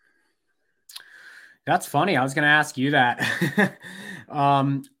week? That's funny. I was going to ask you that.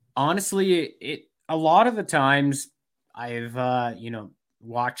 Honestly, a lot of the times I've,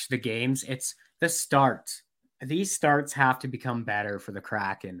 watched the games, it's the starts. These starts have to become better for the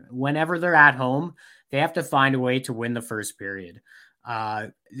Kraken. Whenever they're at home, they have to find a way to win the first period.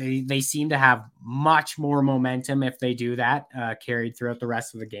 They seem to have much more momentum if they do that, carried throughout the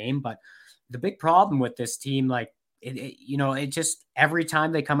rest of the game. But the big problem with this team, like, it just every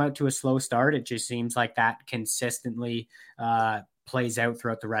time they come out to a slow start, it just seems like that consistently plays out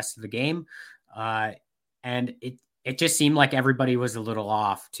throughout the rest of the game. And it just seemed like everybody was a little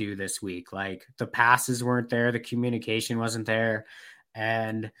off too this week. Like the passes weren't there, the communication wasn't there,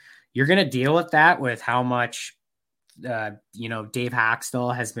 and you're going to deal with that with how much, Dave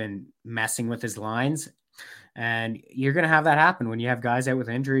Haxtell has been messing with his lines. And you're going to have that happen when you have guys out with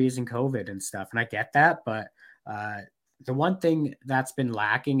injuries and COVID and stuff. And I get that, but the one thing that's been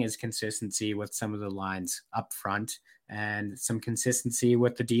lacking is consistency with some of the lines up front and some consistency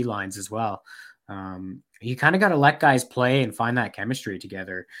with the D lines as well. You kind of got to let guys play and find that chemistry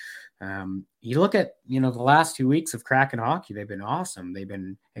together. You look at, the last 2 weeks of Kraken hockey, they've been awesome. They've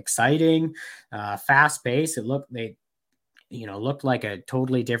been exciting, fast paced. Looked like a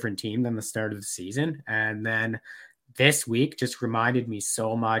totally different team than the start of the season. And then this week just reminded me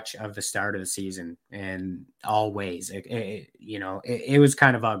so much of the start of the season in all ways. It was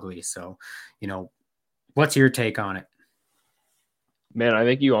kind of ugly. So, what's your take on it? Man, I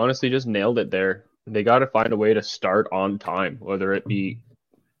think you honestly just nailed it there. They got to find a way to start on time, whether it be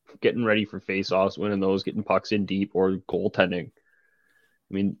getting ready for faceoffs, winning those, getting pucks in deep, or goaltending.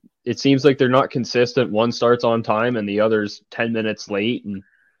 I mean, it seems like they're not consistent. One starts on time and the other's 10 minutes late, and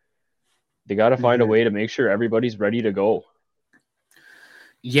they got to find a way to make sure everybody's ready to go.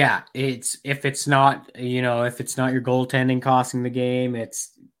 Yeah, if it's not your goaltending costing the game,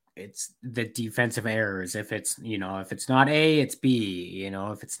 it's the defensive errors. If it's not A, it's B.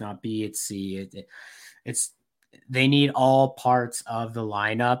 If it's not B, it's C. They need all parts of the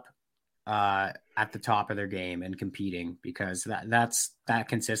lineup at the top of their game and competing, because that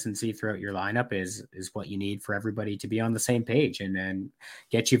consistency throughout your lineup is what you need for everybody to be on the same page and then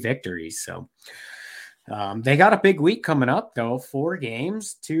get you victories. So they got a big week coming up though, 4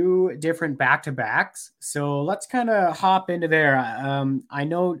 games, 2 different back-to-backs. So let's kind of hop into there. I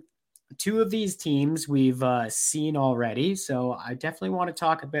know 2 of these teams we've seen already, so I definitely want to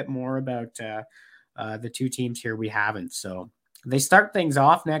talk a bit more about the 2 teams here we haven't. So they start things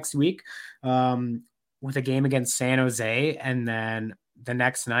off next week with a game against San Jose, and then the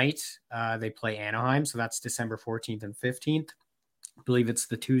next night they play Anaheim. So that's December 14th and 15th. I believe it's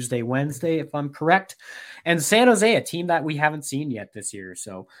the Tuesday, Wednesday, if I'm correct. And San Jose, a team that we haven't seen yet this year.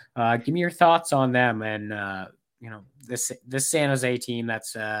 So give me your thoughts on them and, this San Jose team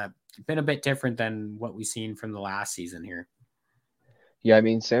that's been a bit different than what we've seen from the last season here. Yeah, I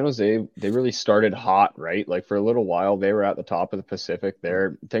mean, San Jose, they really started hot, right? Like for a little while, they were at the top of the Pacific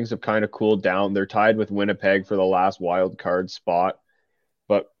there. Things have kind of cooled down. They're tied with Winnipeg for the last wild card spot.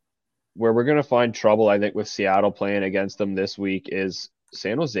 But where we're going to find trouble, I think, with Seattle playing against them this week is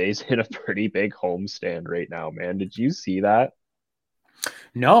San Jose's in a pretty big homestand right now, man. Did you see that?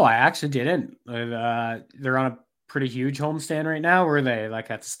 No, I actually didn't. They're on a pretty huge homestand right now. Were they like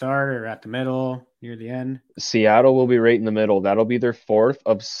at the start or at the middle, near the end? Seattle will be right in the middle. That'll be their 4th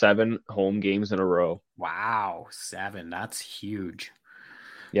of 7 home games in a row. Wow, 7. That's huge.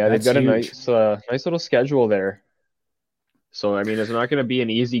 Yeah, they've got huge. a nice little schedule there. So, I mean, it's not going to be an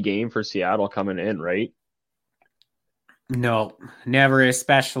easy game for Seattle coming in, right? No, never,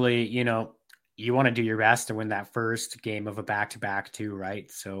 especially, you want to do your best to win that first game of a back-to-back too, right?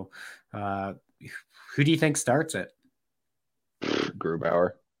 So, who do you think starts it?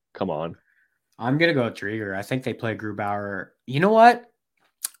 Grubauer. Come on. I'm going to go with Drieger. I think they play Grubauer. You know what?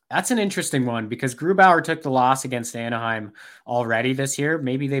 That's an interesting one because Grubauer took the loss against Anaheim already this year.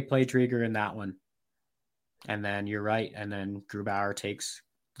 Maybe they play Drieger in that one. And then you're right. And then Grubauer takes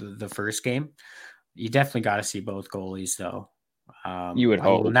the first game. You definitely got to see both goalies, though. You would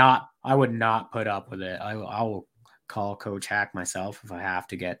hope. I would not put up with it. call Coach Hack myself if I have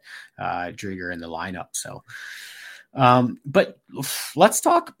to get Drieger in the lineup. So, but let's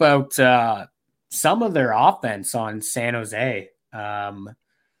talk about some of their offense on San Jose.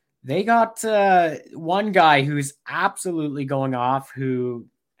 They got one guy who's absolutely going off, who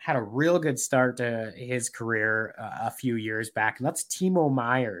had a real good start to his career a few years back, and that's Timo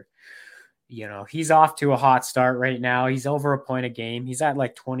Meier. You know, he's off to a hot start right now. He's over a point a game. He's at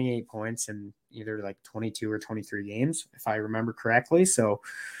like 28 points in either like 22 or 23 games, if I remember correctly. So,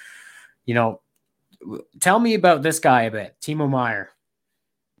 you know, tell me about this guy a bit, Timo Meier.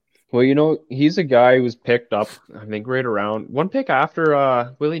 Well, you know, he's a guy who was picked up, I think, right around one pick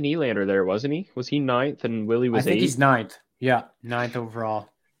after Willie Nylander there, wasn't he? Was he 9th and Willie was 8th? I think he's 9th. Yeah, 9th overall.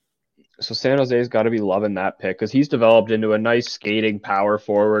 So San Jose's got to be loving that pick because he's developed into a nice skating power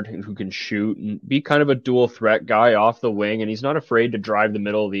forward who can shoot and be kind of a dual threat guy off the wing, and he's not afraid to drive the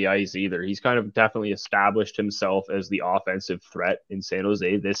middle of the ice either. He's kind of definitely established himself as the offensive threat in San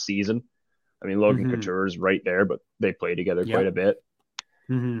Jose this season. I mean, Logan Couture is right there, but they play together quite a bit.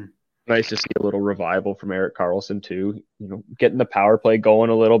 Nice to see a little revival from Erik Karlsson too. You know, getting the power play going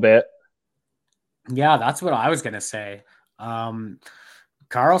a little bit. Yeah, that's what I was gonna say.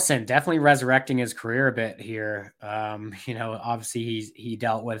 Karlsson definitely resurrecting his career a bit here. You know, obviously he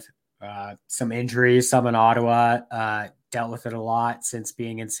dealt with some injuries, some in Ottawa, dealt with it a lot since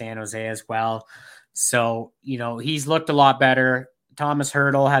being in San Jose as well. So, you know, he's looked a lot better. Thomas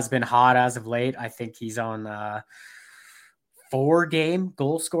Hertl has been hot as of late. I think he's on 4-game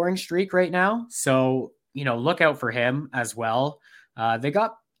goal scoring streak right now. So, you know, look out for him as well. They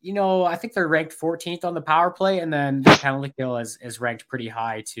got, you know, I think they're ranked 14th on the power play, and then the penalty kill is ranked pretty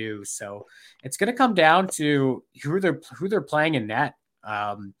high too. So it's going to come down to who they're playing in net.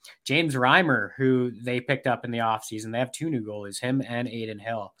 James Reimer, who they picked up in the offseason, they have 2 new goalies, him and Adin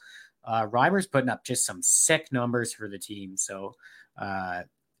Hill. Reimer's putting up just some sick numbers for the team. So,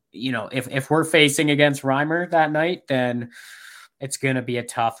 you know, if we're facing against Reimer that night, then it's going to be a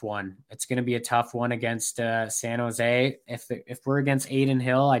tough one. It's going to be a tough one against San Jose. If we're against Adin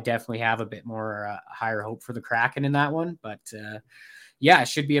Hill, I definitely have a bit more higher hope for the Kraken in that one. But yeah, it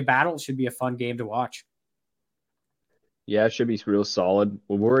should be a battle. It should be a fun game to watch. Yeah, it should be real solid.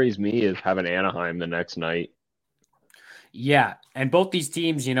 What worries me is having Anaheim the next night. Yeah, and both these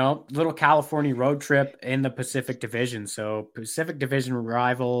teams, you know, little California road trip in the Pacific Division. So Pacific Division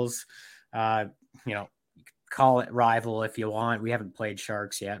rivals, you know, call it rival if you want. We haven't played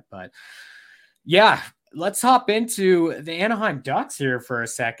Sharks yet, but yeah, let's hop into the Anaheim Ducks here for a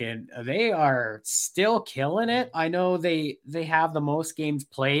second. They are still killing it. I know they have the most games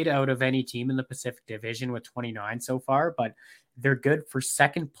played out of any team in the Pacific Division with 29 so far, but they're good for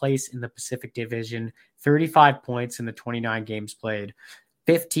second place in the Pacific Division, 35 points in the 29 games played,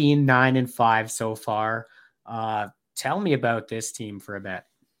 15, 9, and 5 so far. Tell me about this team for a bit.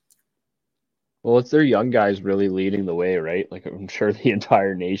 Well, it's their young guys really leading the way, right? Like I'm sure the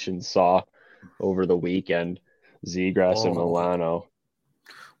entire nation saw over the weekend, Zegras and Milano.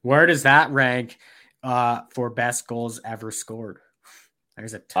 Where does that rank for best goals ever scored?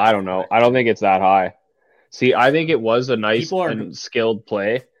 There's a I don't know. I don't think it's that high. See, I think it was a nice and skilled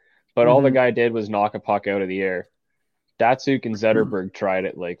play, but all the guy did was knock a puck out of the air. Datsuk and Zetterberg tried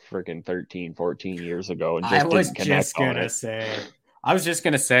it like freaking 13, 14 years ago and just didn't connect on it. I was just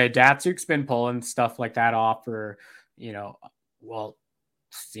going to say, Datsuk's been pulling stuff like that off for,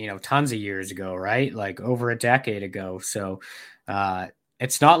 tons of years ago, right? Like over a decade ago. So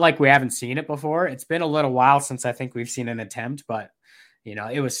it's not like we haven't seen it before. It's been a little while since I think we've seen an attempt, but, you know,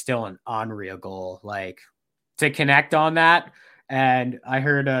 it was still an unreal goal. Like to connect on that. And I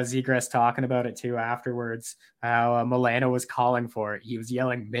heard Zegras talking about it too afterwards, how Milano was calling for it. He was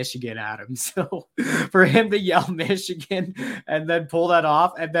yelling Michigan at him. So for him to yell Michigan and then pull that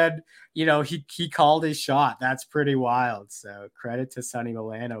off, and then, you know, he called his shot. That's pretty wild. So credit to Sonny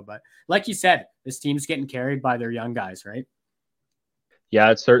Milano. But like you said, this team's getting carried by their young guys, right?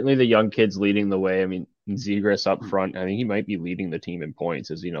 Yeah, it's certainly the young kids leading the way. I mean, Zegras up front, I think he might be leading the team in points,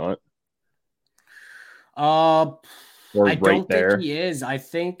 is he not? I don't think he is. I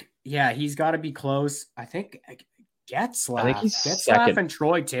think, he's got to be close. I think Getzlaf and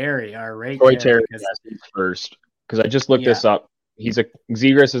Troy Terry are right Troy there. Terry is first, because I just looked this up.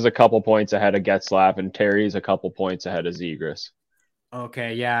 Zegras is a couple points ahead of Getzlaf, and Terry's a couple points ahead of Zegras.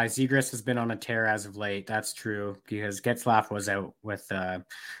 Okay, yeah, Zegras has been on a tear as of late. That's true, because Getzlaf was out with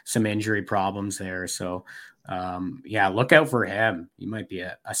some injury problems there. So, look out for him. He might be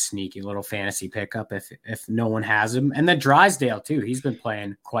a sneaky little fantasy pickup if no one has him. And then Drysdale too. He's been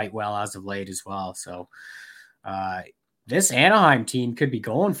playing quite well as of late as well. So this Anaheim team could be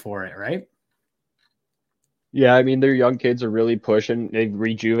going for it, right? Yeah, I mean, their young kids are really pushing. They've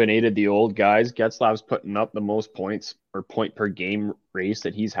rejuvenated the old guys. Getzlaf's putting up the most points or point per game race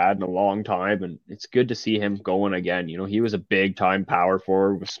that he's had in a long time, and it's good to see him going again. You know, he was a big time power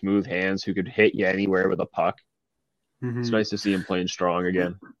forward with smooth hands who could hit you anywhere with a puck. It's nice to see him playing strong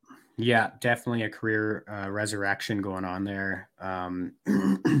again. Yeah, definitely a career resurrection going on there.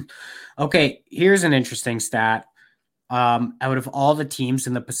 Okay, here's an interesting stat. Out of all the teams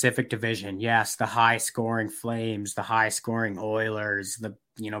in the Pacific Division, yes, the high scoring Flames, the high scoring Oilers, the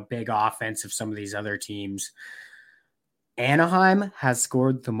big offense of some of these other teams, Anaheim has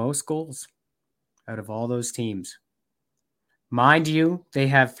scored the most goals out of all those teams. Mind you, they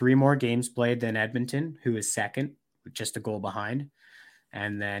have 3 more games played than Edmonton, who is second, with just a goal behind.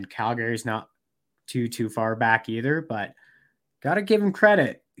 And then Calgary's not too far back either, but got to give them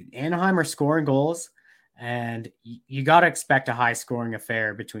credit. Anaheim are scoring goals. And you got to expect a high scoring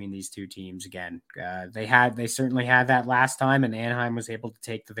affair between these two teams again. They certainly had that last time, and Anaheim was able to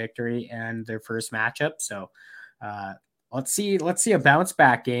take the victory in their first matchup. So let's see a bounce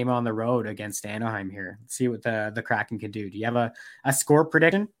back game on the road against Anaheim here. Let's see what the Kraken can do. Do you have a score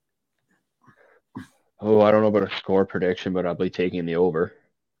prediction? Oh, I don't know about a score prediction, but I'll be taking the over.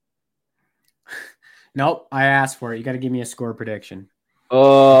 Nope, I asked for it. You got to give me a score prediction.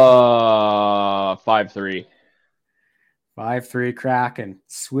 5-3. 5-3 Kraken.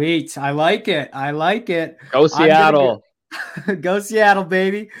 Sweet. I like it. Go Seattle. Go Seattle,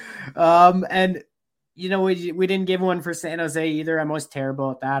 baby. And we didn't give one for San Jose either. I'm always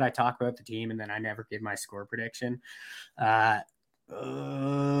terrible at that. I talk about the team and then I never give my score prediction.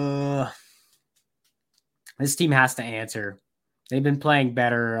 This team has to answer. They've been playing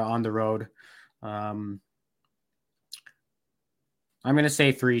better on the road. I'm going to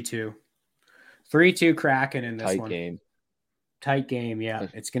say 3-2. 3-2 Kraken in this tight one. Tight game, yeah.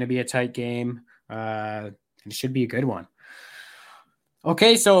 It's going to be a tight game. It should be a good one.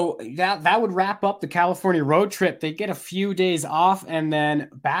 Okay, so that would wrap up the California road trip. They get a few days off and then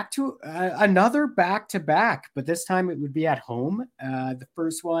back to another back-to-back, but this time it would be at home. The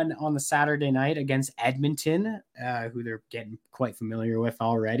first one on the Saturday night against Edmonton, who they're getting quite familiar with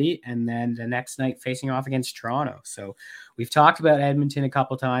already, and then the next night facing off against Toronto. So we've talked about Edmonton a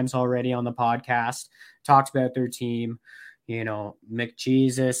couple times already on the podcast, talked about their team,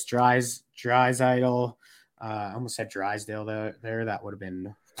 McJesus, Draisaitl, I almost said Drysdale there. That would have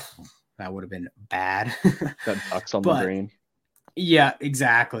been bad. Got ducks on the brain. Yeah,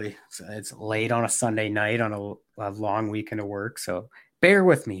 exactly. So it's late on a Sunday night on a long weekend of work. So bear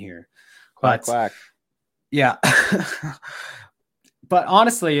with me here. Quack. Yeah. But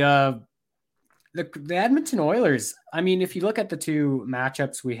honestly, the Edmonton Oilers, I mean, if you look at the two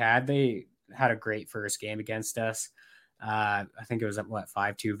matchups we had, they had a great first game against us. I think it was a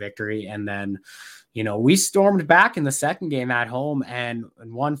 5-2 victory. And then, we stormed back in the second game at home and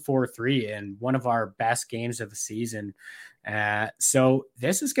won 4-3 in one of our best games of the season. So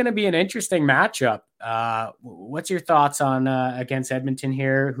this is going to be an interesting matchup. What's your thoughts on against Edmonton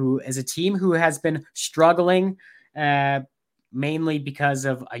here, who is a team who has been struggling mainly because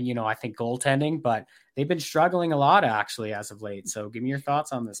of, I think goaltending, but they've been struggling a lot actually as of late. So give me your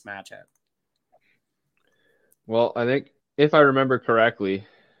thoughts on this matchup. Well, I think if I remember correctly,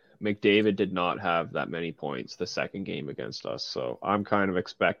 McDavid did not have that many points the second game against us. So I'm kind of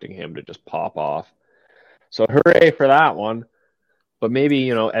expecting him to just pop off. So hooray for that one. But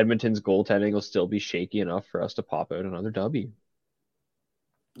maybe, Edmonton's goaltending will still be shaky enough for us to pop out another W.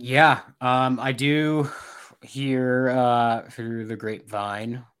 Yeah, I do hear through the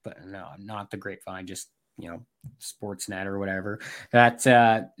grapevine, but no, not the grapevine, just, Sportsnet or whatever, that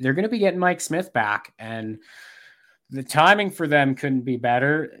they're going to be getting Mike Smith back. And the timing for them couldn't be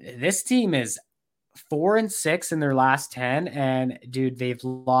better. This team is 4-6 in their last 10. And dude, they've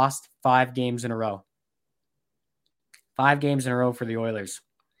lost 5 games in a row. 5 games in a row for the Oilers.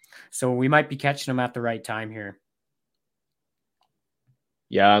 So we might be catching them at the right time here.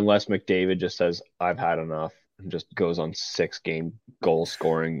 Yeah, unless McDavid just says, I've had enough, and just goes on 6-game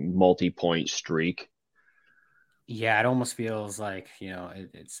goal-scoring, multi-point streak. Yeah, it almost feels like,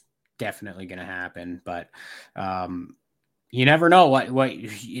 it's definitely going to happen, but you never know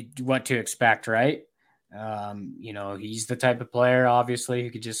what to expect, right? He's the type of player, obviously, who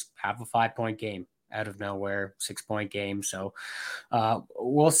could just have a 5-point game out of nowhere, 6-point game. So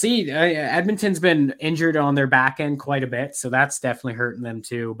we'll see. Edmonton's been injured on their back end quite a bit, so that's definitely hurting them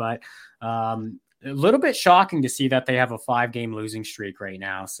too. But a little bit shocking to see that they have a 5-game losing streak right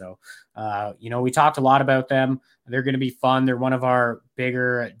now. So, we talked a lot about them. They're going to be fun. They're one of our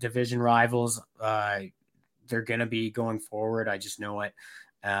bigger division rivals. They're going to be going forward. I just know it.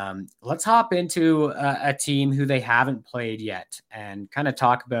 Let's hop into a team who they haven't played yet and kind of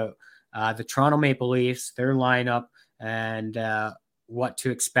talk about the Toronto Maple Leafs, their lineup, and what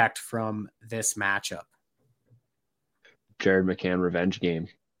to expect from this matchup. Jared McCann revenge game.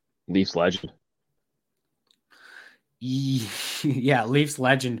 Leafs legend. Yeah, Leafs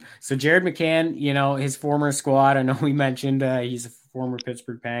legend. So Jared McCann, his former squad, I know we mentioned he's a former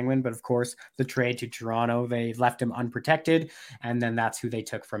Pittsburgh Penguin, but of course the trade to Toronto, they left him unprotected, and then that's who they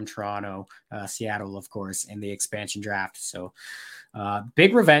took from Toronto, Seattle, of course, in the expansion draft. So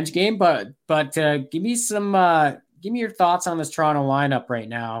big revenge game, but give me your thoughts on this Toronto lineup right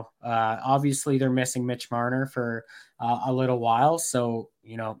now. Obviously they're missing Mitch Marner for a little while, so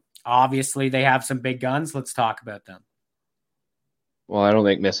obviously they have some big guns. Let's talk about them. Well, I don't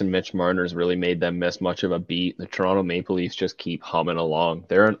think missing Mitch Marner's really made them miss much of a beat. The Toronto Maple Leafs just keep humming along.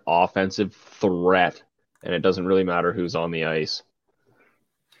 They're an offensive threat, and it doesn't really matter who's on the ice.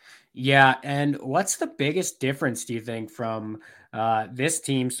 Yeah, and what's the biggest difference, do you think, from this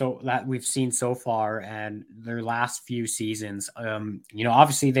team that we've seen so far and their last few seasons?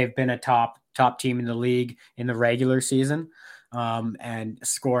 Obviously they've been a top team in the league in the regular season, and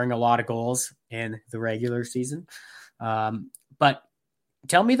scoring a lot of goals in the regular season. But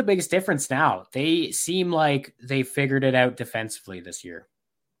tell me the biggest difference now. They seem like they figured it out defensively this year.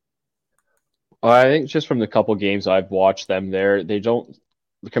 I think just from the couple games I've watched them there, they don't,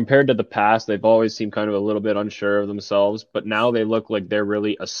 compared to the past, they've always seemed kind of a little bit unsure of themselves, but now they look like they're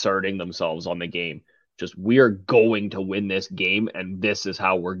really asserting themselves on the game. Just, we are going to win this game, and this is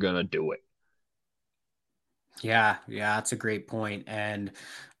how we're going to do it. Yeah, that's a great point. And,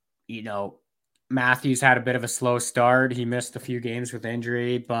 Matthews had a bit of a slow start. He missed a few games with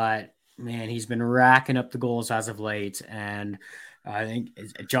injury, but man, he's been racking up the goals as of late. And I think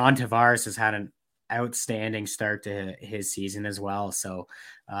John Tavares has had an outstanding start to his season as well. So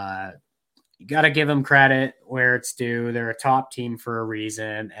you got to give them credit where it's due. They're a top team for a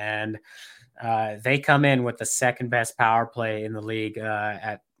reason. And they come in with the second best power play in the league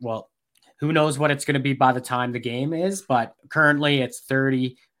who knows what it's going to be by the time the game is, but currently it's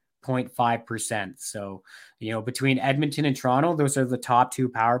 30.5%. So, between Edmonton and Toronto, those are the top two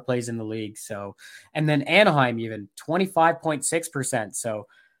power plays in the league. So, and then Anaheim even 25.6%. So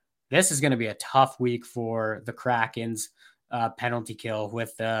this is going to be a tough week for the Kraken's penalty kill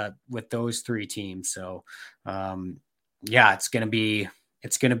with those three teams. So, it's going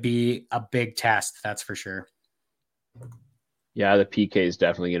to be a big test. That's for sure. Yeah, the PK is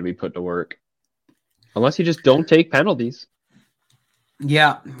definitely going to be put to work. Unless you just don't take penalties.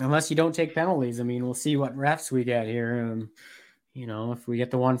 Yeah, unless you don't take penalties. I mean, we'll see what refs we get here. If we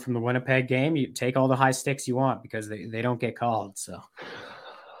get the one from the Winnipeg game, you take all the high sticks you want because they don't get called. So,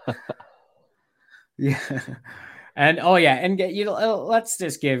 yeah. And let's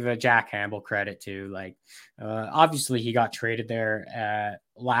just give Jack Campbell credit too. Obviously he got traded there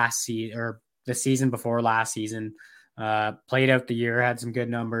last season or the season before last season. Played out the year, had some good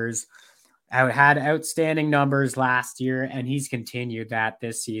numbers. Had outstanding numbers last year, and he's continued that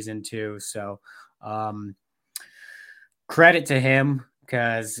this season too. So credit to him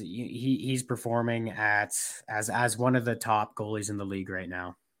because he's performing as one of the top goalies in the league right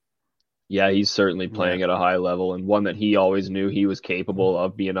now. Yeah, he's certainly playing at a high level, and one that he always knew he was capable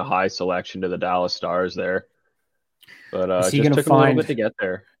of, being a high selection to the Dallas Stars there. But just took him a little bit to get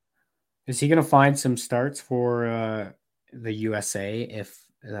there. Is he going to find some starts for the USA if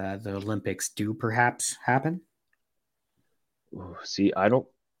the Olympics do perhaps happen? See, I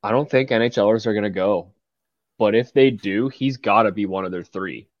don't think NHLers are going to go, but if they do, he's got to be one of their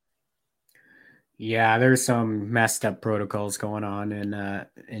three. Yeah, there's some messed up protocols going on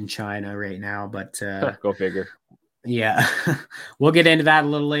in China right now, but go figure. Yeah, we'll get into that a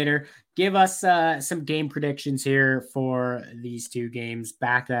little later. Give us some game predictions here for these two games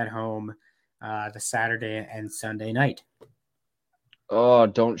back at home, the Saturday and Sunday night. Oh,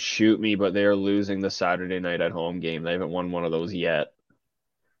 don't shoot me, but they are losing the Saturday night at home game. They haven't won one of those yet.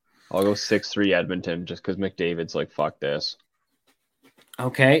 I'll go 6-3 Edmonton just because McDavid's like, fuck this.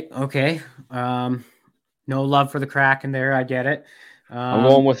 Okay. No love for the Kraken there. I get it. I'm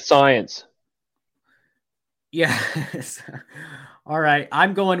going with science. Yes. All right.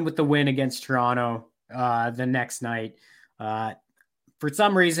 I'm going with the win against Toronto the next night. For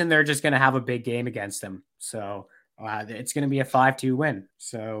some reason, they're just going to have a big game against them. So it's going to be a 5-2 win.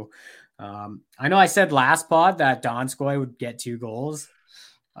 So I know I said last pod that Donskoy would get 2 goals.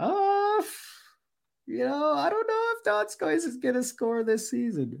 I don't know if Donskoy is going to score this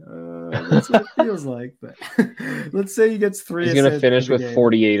season. That's what it feels like. But let's say he gets 3 assists. He's going to finish with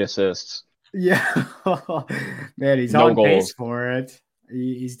 48 assists. Yeah. Man, he's no on goals. pace for it.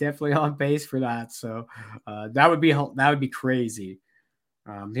 He's definitely on pace for that. So that would be crazy.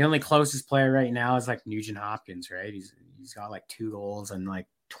 The only closest player right now is like Nugent Hopkins, right? He's got like 2 goals and like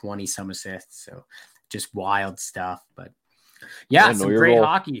 20 some assists. So just wild stuff. But yeah, some great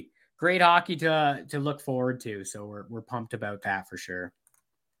hockey. Great hockey to look forward to. So we're pumped about that for sure.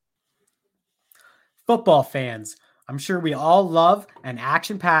 Football fans, I'm sure we all love an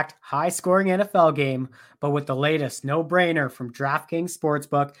action-packed, high-scoring NFL game, but with the latest no-brainer from DraftKings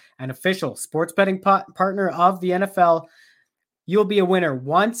Sportsbook, an official sports betting partner of the NFL, you'll be a winner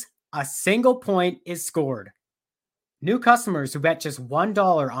once a single point is scored. New customers who bet just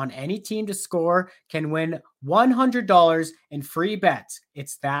 $1 on any team to score can win $100 in free bets.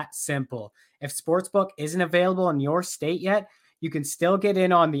 It's that simple. If Sportsbook isn't available in your state yet, you can still get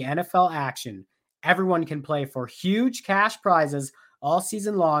in on the NFL action. Everyone can play for huge cash prizes all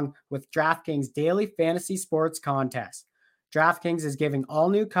season long with DraftKings Daily Fantasy Sports Contest. DraftKings is giving all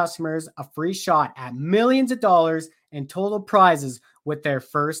new customers a free shot at millions of dollars in total prizes with their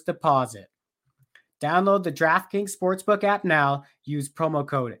first deposit. Download the DraftKings Sportsbook app now. Use promo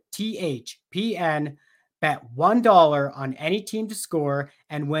code THPN. Bet $1 on any team to score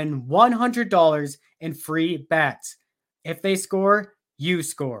and win $100 in free bets. If they score, you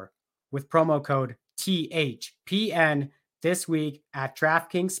score. With promo code THPN this week at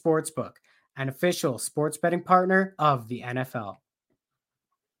DraftKings Sportsbook, an official sports betting partner of the NFL.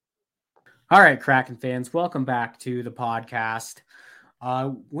 All right, Kraken fans, welcome back to the podcast.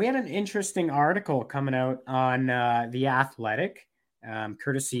 We had an interesting article coming out on The Athletic,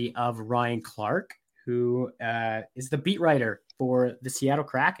 courtesy of Ryan Clark, who is the beat writer for the Seattle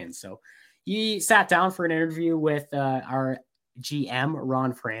Kraken. So he sat down for an interview with our GM,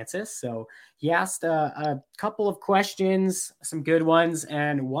 Ron Francis. So he asked a couple of questions, some good ones,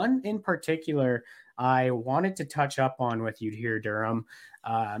 and one in particular I wanted to touch up on with you here, Durham.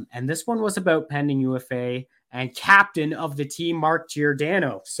 And this one was about pending UFA and captain of the team, Mark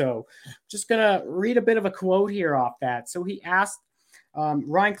Giordano. So just going to read a bit of a quote here off that. So he asked,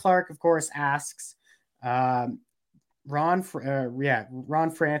 Ryan Clark, of course, asks Ron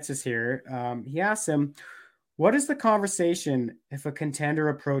Francis here. He asks him, what is the conversation if a contender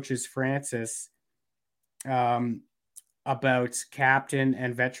approaches Francis about captain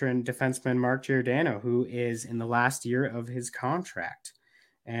and veteran defenseman Mark Giordano, who is in the last year of his contract?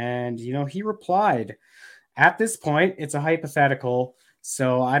 And, he replied, at this point, it's a hypothetical,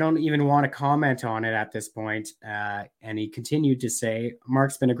 so I don't even want to comment on it at this point. And he continued to say,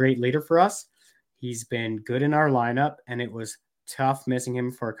 Mark's been a great leader for us. He's been good in our lineup, and it was tough missing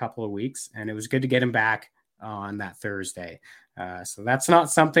him for a couple of weeks, and it was good to get him back on that Thursday. So that's not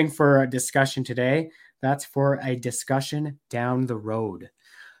something for a discussion today. That's for a discussion down the road.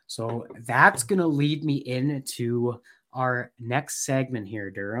 So that's going to lead me into our next segment here,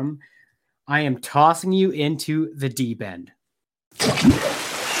 Durham. I am tossing you into the deep end.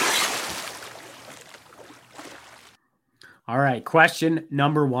 All right, question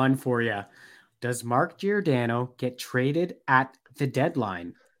number 1 for you. Does Mark Giordano get traded at the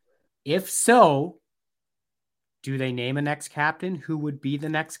deadline? If so, do they name a next captain? Who would be the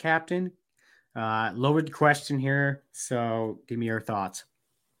next captain? Loaded question here, so give me your thoughts.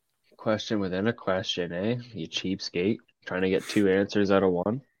 Question within a question, eh? You cheapskate. Trying to get 2 answers out of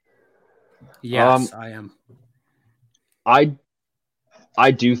 1. Yes, I am.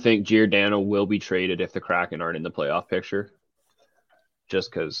 I do think Giordano will be traded if the Kraken aren't in the playoff picture.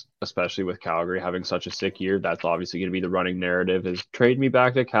 Just because, especially with Calgary having such a sick year, that's obviously going to be the running narrative is trade me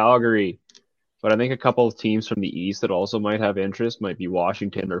back to Calgary. But I think a couple of teams from the East that also might have interest might be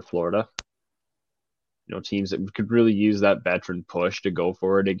Washington or Florida. Teams that could really use that veteran push to go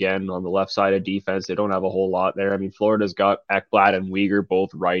for it again on the left side of defense. They don't have a whole lot there. I mean, Florida's got Ekblad and Weegar,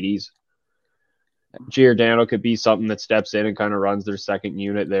 both righties. Giordano could be something that steps in and kind of runs their second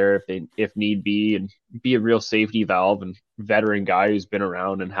unit there if need be, and be a real safety valve and veteran guy who's been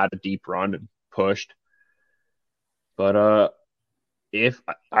around and had a deep run and pushed. But I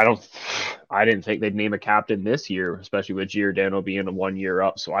didn't think they'd name a captain this year, especially with Giordano being a 1 year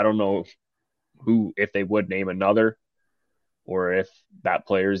up. So I don't know if they would name another or if that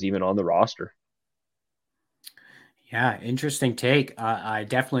player is even on the roster. Yeah, interesting take. I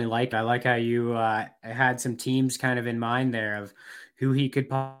definitely I like how you had some teams kind of in mind there of who he could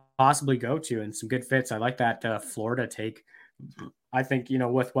possibly go to and some good fits. I like that Florida take. I think,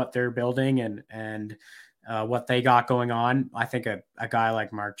 with what they're building and what they got going on, I think a guy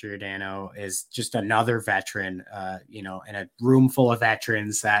like Mark Giordano is just another veteran, in a room full of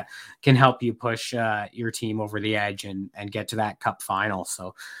veterans that can help you push your team over the edge and get to that cup final.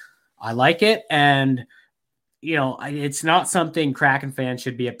 So I like it. And it's not something Kraken fans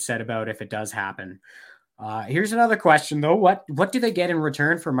should be upset about if it does happen. Here's another question, though. What do they get in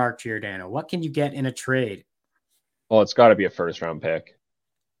return for Mark Giordano? What can you get in a trade? Well, it's got to be a first-round pick.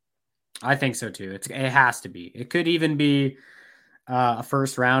 I think so, too. It has to be. It could even be a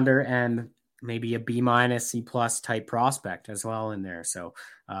first-rounder and maybe a B-, C+ type prospect as well in there. So,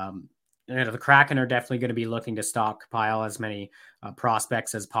 the Kraken are definitely going to be looking to stockpile as many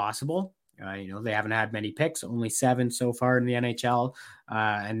prospects as possible. They haven't had many picks, only 7 so far in the NHL,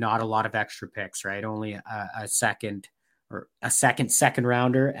 and not a lot of extra picks, right? Only a second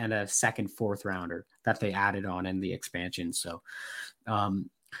rounder and a second fourth rounder that they added on in the expansion. So,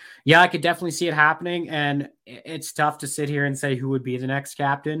 I could definitely see it happening, and it's tough to sit here and say who would be the next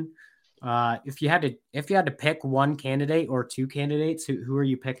captain. If you had to pick one candidate or two candidates, who are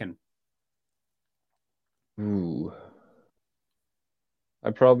you picking? Ooh.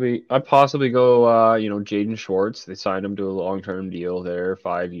 I'd possibly go, Jaden Schwartz. They signed him to a long-term deal there,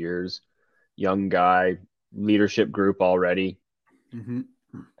 5 years. Young guy, leadership group already. Mm-hmm.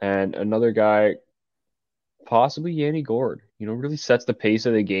 And another guy, possibly Yanni Gourde. Really sets the pace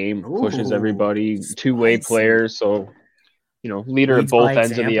of the game, pushes everybody, two-way player. So, leader at both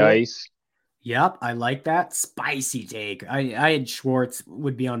ends of the ice. Yep, I like that. Spicy take. I had Schwartz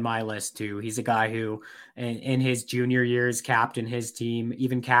would be on my list too. He's a guy who in his junior years captained his team,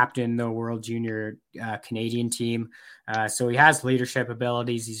 even captained the World Junior Canadian team. So he has leadership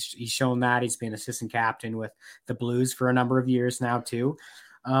abilities. He's shown that. He's been assistant captain with the Blues for a number of years now too.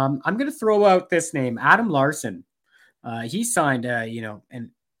 I'm going to throw out this name, Adam Larsson. He signed a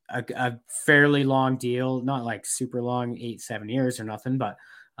fairly long deal, not like super long, 8-7 years or nothing, but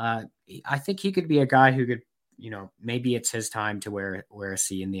I think he could be a guy who could, maybe it's his time to wear a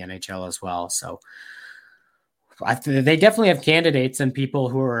C in the NHL as well. So they definitely have candidates and people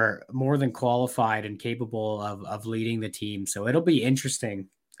who are more than qualified and capable of leading the team. So it'll be interesting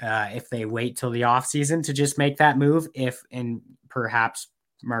if they wait till the offseason to just make that move. And perhaps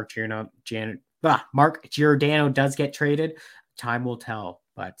Mark Giordano does get traded, time will tell.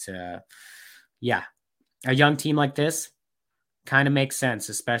 But a young team like this kind of makes sense,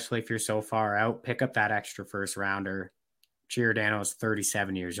 especially if you're so far out. Pick up that extra first rounder. Giordano is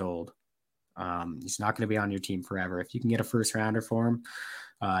 37 years old. He's not going to be on your team forever. If you can get a first rounder for him,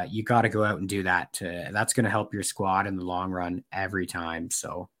 you got to go out and do that. That's going to help your squad in the long run every time.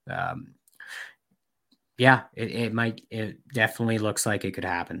 So, it definitely looks like it could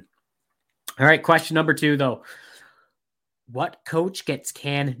happen. All right. Question number 2, though. What coach gets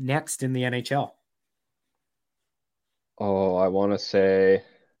canned next in the NHL? Oh, I want to say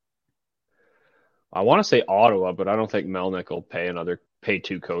Ottawa, but I don't think Melnyk will pay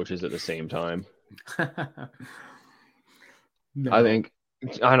 2 coaches at the same time. No. I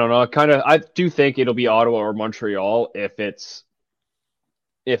don't know. I do think it'll be Ottawa or Montreal if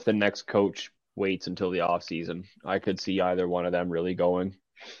the next coach waits until the offseason. I could see either one of them really going,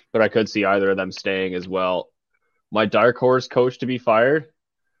 but I could see either of them staying as well. My dark horse coach to be fired,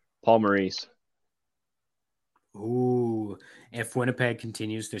 Paul Maurice. Ooh, if Winnipeg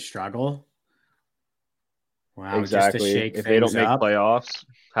continues to struggle. Wow, exactly. Just to shake if they don't make up. Playoffs,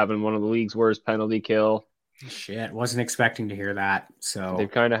 having one of the league's worst penalty kill. Shit, wasn't expecting to hear that. So they've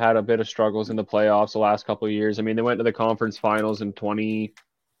kind of had a bit of struggles in the playoffs the last couple of years. I mean, they went to the conference finals in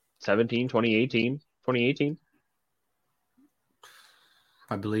 2017, 2018.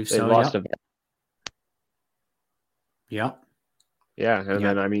 I believe they so. Lost Yep. Yeah, and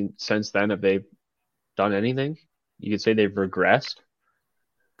then, I mean, since then, have they done anything? You could say they've regressed.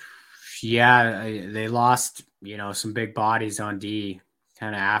 Yeah, they lost, some big bodies on D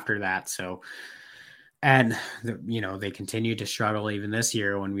kind of after that. So, and, they continued to struggle even this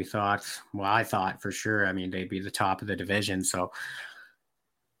year when I thought for sure, I mean, they'd be the top of the division. So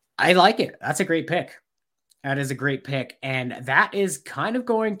I like it. That's a great pick. That is a great pick. And that is kind of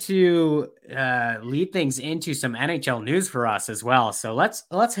going to lead things into some NHL news for us as well. So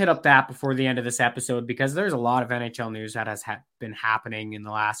let's hit up that before the end of this episode, because there's a lot of NHL news that has been happening in the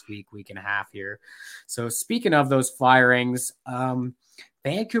last week and a half here. So speaking of those firings,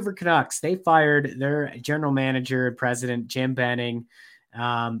 Vancouver Canucks, they fired their general manager and president, Jim Benning,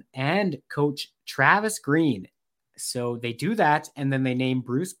 and coach Travis Green. So they do that, and then they name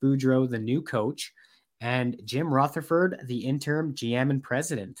Bruce Boudreau the new coach, and Jim Rutherford, the interim GM and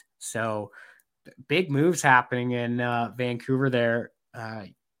president. So big moves happening in Vancouver there.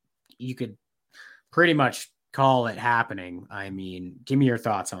 You could pretty much call it happening. I mean, give me your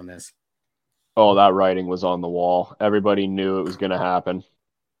thoughts on this. Oh, that writing was on the wall. Everybody knew it was going to happen.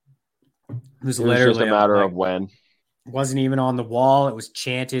 It was just a matter of when. wasn't even on the wall. It was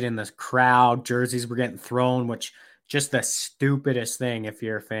chanted in the crowd. Jerseys were getting thrown, which just the stupidest thing. If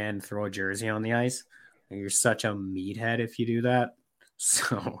you're a fan, throw a jersey on the ice. You're such a meathead if you do that.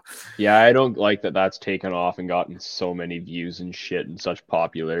 So yeah, I don't like that that's taken off and gotten so many views and shit and such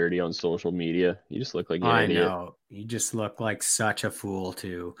popularity on social media. You just look like an idiot. know. You just look like such a fool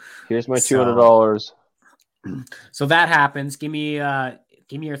too. Here's my $200. So that happens. Give me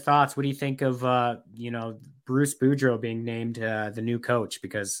your thoughts. What do you think of Bruce Boudreau being named the new coach?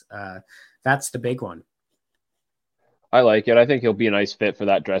 Because that's the big one. I like it. I think he'll be a nice fit for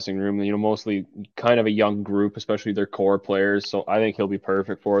that dressing room. Mostly kind of a young group, especially their core players. So I think he'll be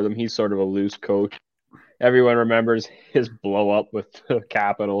perfect for them. He's sort of a loose coach. Everyone remembers his blow up with the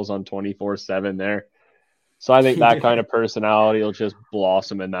Capitals on 24/7 there. So I think that kind of personality will just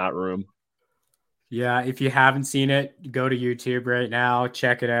blossom in that room. Yeah, if you haven't seen it, go to YouTube right now.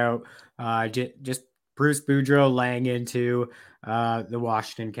 Check it out. Just Bruce Boudreau laying into the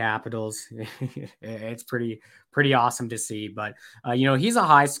Washington Capitals. It's pretty awesome to see. But, he's a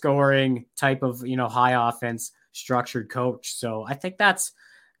high-scoring type of, high offense structured coach. So I think that's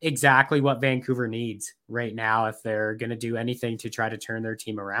exactly what Vancouver needs right now if they're going to do anything to try to turn their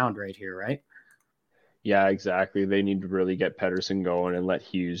team around right here, right? Yeah, exactly. They need to really get Pettersson going and let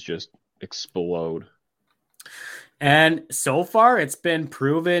Hughes just explode. And so far, it's been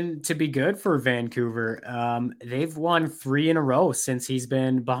proven to be good for Vancouver. They've won 3 in a row since he's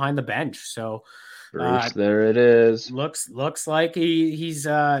been behind the bench. So Bruce, there it is. Looks like he's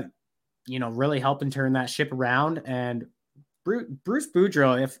really helping turn that ship around. And Bruce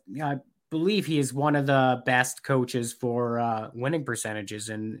Boudreau, I believe he is one of the best coaches for winning percentages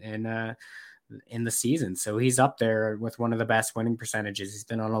in the season. So he's up there with one of the best winning percentages. He's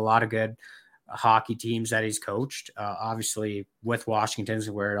been on a lot of good hockey teams that he's coached, obviously with Washington's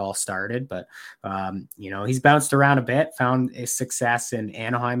where it all started, but he's bounced around a bit, found a success in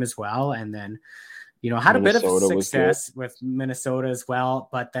Anaheim as well. And then, had a bit of success with Minnesota as well,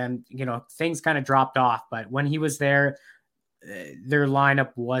 but then, things kind of dropped off. But when he was there, their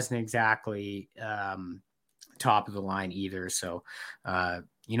lineup wasn't exactly top of the line either. So,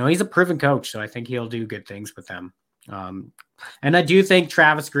 he's a proven coach, so I think he'll do good things with them. And I do think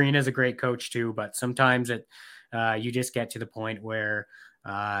Travis Green is a great coach too, but sometimes you just get to the point where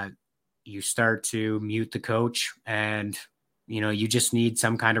you start to mute the coach and, you just need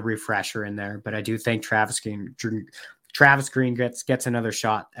some kind of refresher in there. But I do think Travis Green gets another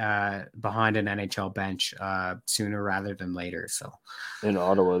shot behind an NHL bench sooner rather than later. So in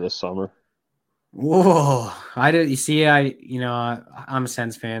Ottawa this summer. Whoa! I'm a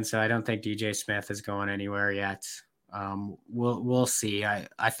Sens fan, so I don't think DJ Smith is going anywhere yet. We'll see.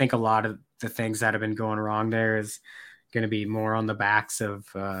 I think a lot of the things that have been going wrong there is going to be more on the backs of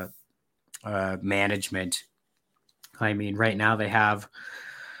management. I mean, right now they have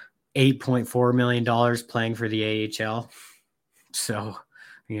 $8.4 million playing for the AHL. So,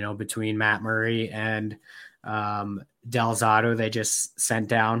 between Matt Murray and Del Zotto, they just sent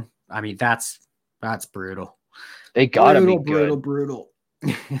down. I mean, that's brutal. They gotta be good. Brutal.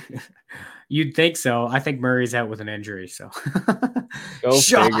 You'd think so. I think Murray's out with an injury, so go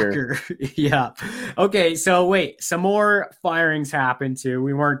shocker. Figure. Yeah. Okay, so wait, some more firings happened too.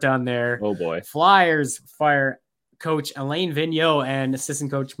 We weren't done there. Oh boy. Flyers fire coach Alain Vigneault and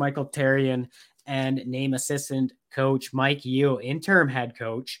assistant coach Michael Therrien and name assistant coach Mike Yeo interim head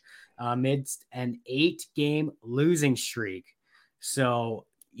coach amidst an 8-game losing streak. So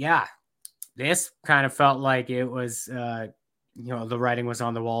yeah, this kind of felt like it was the writing was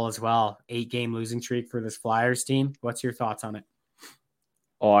on the wall as well. 8-game losing streak for this Flyers team. What's your thoughts on it?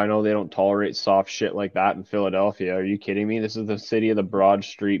 Oh, I know they don't tolerate soft shit like that in Philadelphia. Are you kidding me? This is the city of the Broad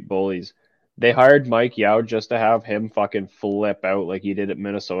Street Bullies. They hired Mike Yeo just to have him fucking flip out like he did at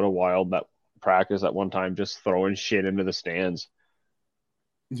Minnesota Wild that practice at one time, just throwing shit into the stands.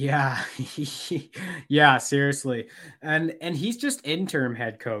 Yeah. Yeah, seriously. And he's just interim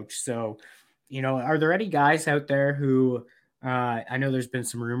head coach. So, are there any guys out there who I know there's been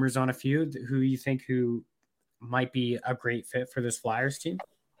some rumors on a few who you think who might be a great fit for this Flyers team?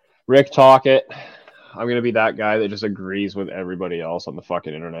 Rick Tocchet. I'm going to be that guy that just agrees with everybody else on the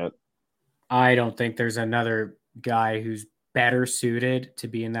fucking internet. I don't think there's another guy who's better suited to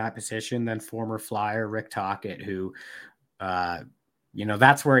be in that position than former Flyer Rick Tocchet, who,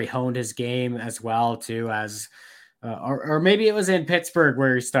 that's where he honed his game as well too, as or maybe it was in Pittsburgh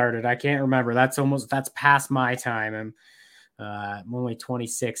where he started. I can't remember. That's past my time. I'm only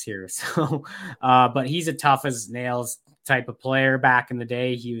 26 here. So, but he's a tough as nails type of player. Back in the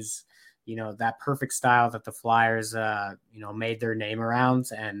day, he was, that perfect style that the Flyers, made their name around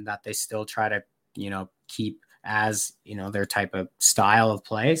and that they still try to, keep as, you know, their type of style of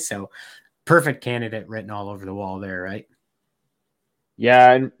play. So perfect candidate written all over the wall there, right?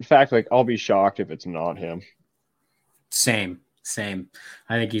 Yeah, in fact, like I'll be shocked if it's not him. Same.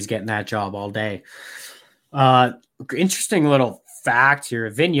 I think he's getting that job all day. Interesting little fact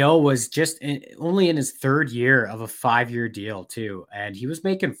here. Vigneault was only in his third year of a 5-year deal too, and he was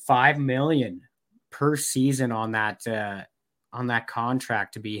making $5 million per season on that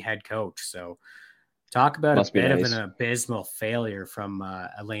contract to be head coach. So talk about a bit of an abysmal failure from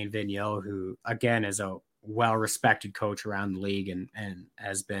Alain Vigneault, who again is a well-respected coach around the league and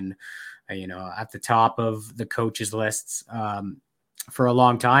has been, you know, at the top of the coaches lists for a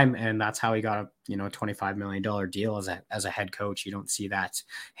long time. And that's how he got a, you know, $25 million deal as a head coach. You don't see that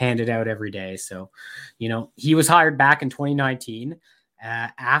handed out every day. So, you know, he was hired back in 2019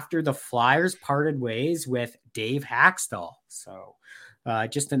 after the Flyers parted ways with Dave Haxtell. So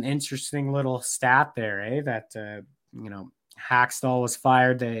just an interesting little stat there, that, you know, Haxtell was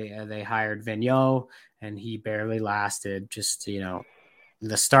fired. They hired Vigneault, and he barely lasted, just, you know,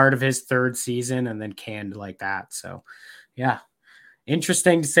 the start of his third season and then canned like that. So, yeah,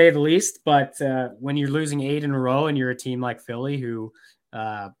 interesting to say the least. But when you're losing 8 in a row and you're a team like Philly, who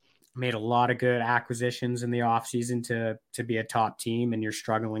made a lot of good acquisitions in the offseason to be a top team, and you're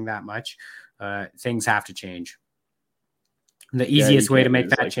struggling that much, things have to change. The easiest way to make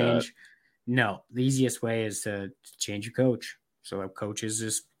that change, the easiest way is to change your coach. So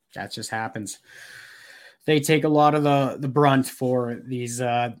coaches that just happens. They take a lot of the brunt for these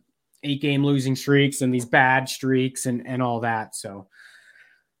 8-game losing streaks and these bad streaks and all that. So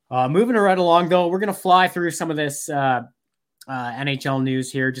moving right along, though, we're going to fly through some of this NHL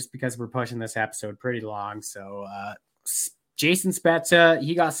news here just because we're pushing this episode pretty long. So Jason Spezza,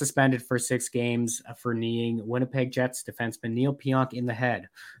 he got suspended for 6 games for kneeing Winnipeg Jets defenseman Neil Pionk in the head.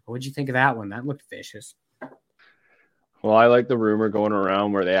 What'd you think of that one? That looked vicious. Well, I like the rumor going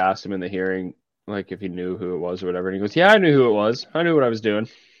around where they asked him in the hearing, like, if he knew who it was or whatever. And he goes, yeah, I knew who it was. I knew what I was doing.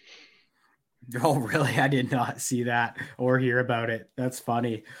 Oh, really? I did not see that or hear about it. That's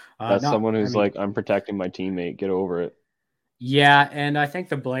funny. That's someone who's like, I'm protecting my teammate. Get over it. Yeah, and I think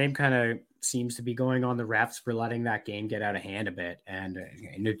the blame kind of seems to be going on the refs for letting that game get out of hand a bit. And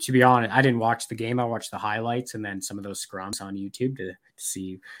to be honest, I didn't watch the game. I watched the highlights and then some of those scrums on YouTube to see,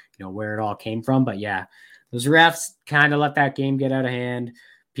 you know, where it all came from. But yeah, those refs kind of let that game get out of hand.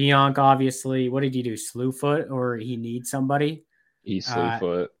 Pionk, obviously, what did he do? Slew foot, or he needs somebody? He slew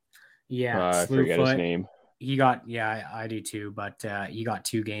foot. Yeah, I forget his name. He got, I do too, but he got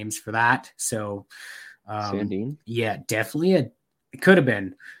 2 games for that. So, Sandine? Yeah, definitely it could have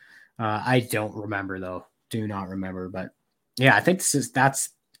been. I don't remember though. Do not remember, but yeah, I think that's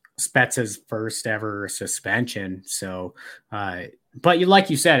Spezza's first ever suspension. So, but like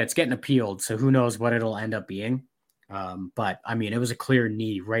you said, it's getting appealed. So who knows what it'll end up being. But I mean, it was a clear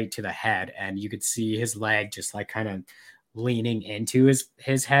knee right to the head, and you could see his leg just like kind of leaning into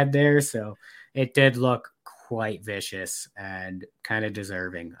his head there. So it did look quite vicious and kind of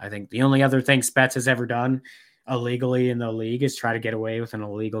deserving. I think the only other thing Spezza has ever done illegally in the league is try to get away with an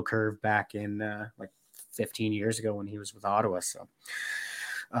illegal curve back in like 15 years ago when he was with Ottawa. So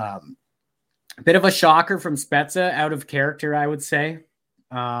a bit of a shocker from Spezza, out of character, I would say.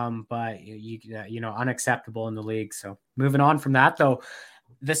 But you know, unacceptable in the league. So moving on from that, though,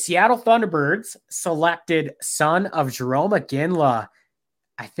 the Seattle Thunderbirds selected son of Jarome Iginla.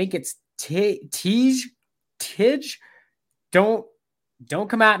 I think it's Tidge. Don't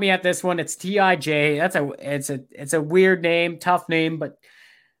come at me at this one. It's T-I-J. It's a weird name, tough name, but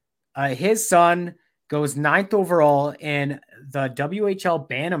his son goes 9th overall in the WHL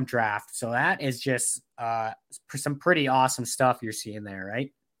Bantam draft. So that is just some pretty awesome stuff you're seeing there,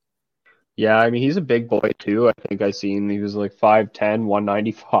 right? Yeah, I mean, he's a big boy too. I think I seen he was like 5'10",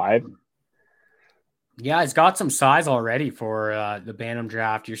 195. Yeah, he's got some size already for the Bantam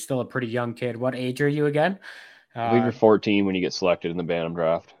draft. You're still a pretty young kid. What age are you again? I believe you're 14 when you get selected in the Bantam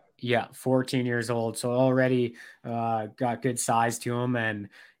draft. Yeah, 14 years old. So already got good size to him. And,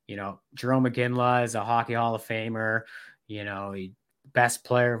 you know, Jarome Iginla is a Hockey Hall of Famer. You know, best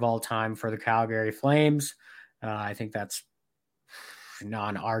player of all time for the Calgary Flames. I think that's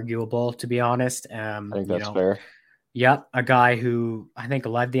non-arguable, to be honest. I think that's fair. Yep, a guy who I think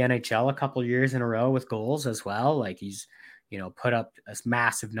led the NHL a couple of years in a row with goals as well. Like he's, you know, put up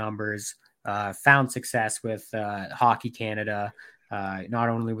massive numbers, found success with Hockey Canada, not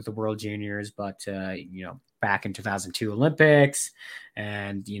only with the World Juniors, but, you know, back in 2002 Olympics.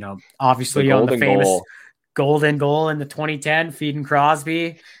 And, you know, obviously on the famous golden goal in the 2010 feeding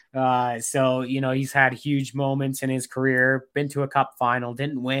Crosby. So, you know, he's had huge moments in his career, been to a cup final,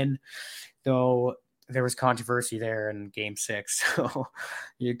 didn't win, though. there was controversy there in Game 6, so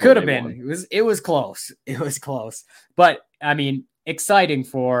it could have been. It was close. It was close, but I mean, exciting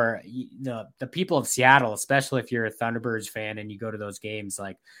for the people of Seattle, especially if you're a Thunderbirds fan and you go to those games.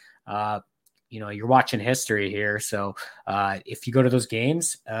 Like, you're watching history here. So if you go to those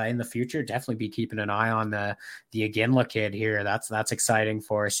games in the future, definitely be keeping an eye on the Iginla kid here. That's exciting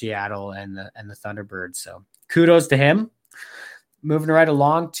for Seattle and the Thunderbirds. So kudos to him. Moving right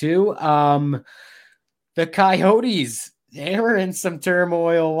along to the Coyotes. They were in some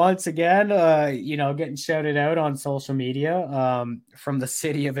turmoil once again, getting shouted out on social media from the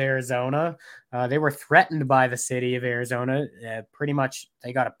city of Arizona. They were threatened by the city of Arizona. Pretty much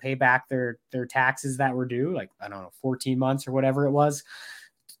they got to pay back their taxes that were due, 14 months or whatever it was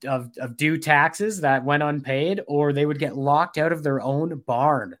of due taxes that went unpaid, or they would get locked out of their own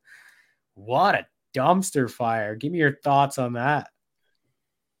barn. What a dumpster fire. Give me your thoughts on that.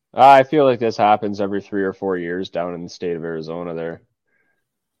 I feel like this happens every 3 or 4 years down in the state of Arizona there.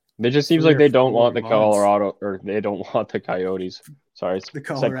 It just seems like they don't want the Colorado, or they don't want the Coyotes. Sorry, I said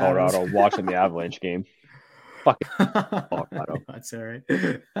Colorado watching the Avalanche game. Fucking Colorado. That's all right.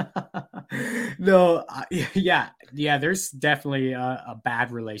 No, there's definitely a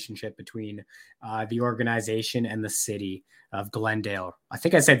bad relationship between the organization and the city of Glendale. I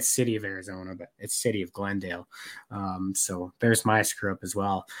think I said city of Arizona, but it's city of Glendale. So there's my screw up as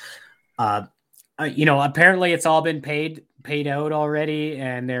well. Apparently it's all been paid out already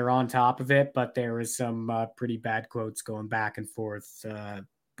and they're on top of it, but there was some pretty bad quotes going back and forth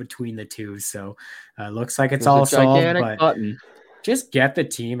between the two. So looks like it's all solved, but just get the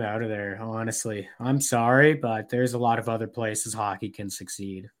team out of there. Honestly, I'm sorry, but there's a lot of other places hockey can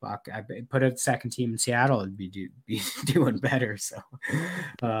succeed. Fuck, I put a second team in Seattle and be doing better. So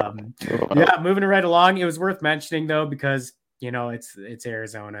moving right along. It was worth mentioning though, because it's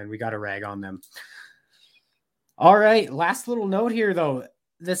Arizona and we got to rag on them. All right. Last little note here though.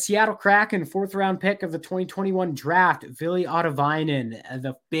 The Seattle Kraken 4th round pick of the 2021 draft, Ville Ottavainen,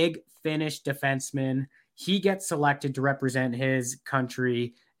 the big Finnish defenseman. He gets selected to represent his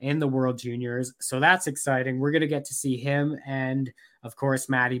country in the World Juniors. So that's exciting. We're going to get to see him and, of course,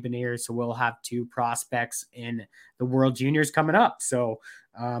 Matty Beniers. So we'll have 2 prospects in the World Juniors coming up. So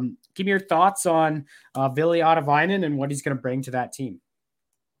give me your thoughts on Ville Ottavainen and what he's going to bring to that team.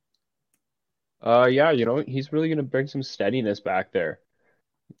 He's really going to bring some steadiness back there.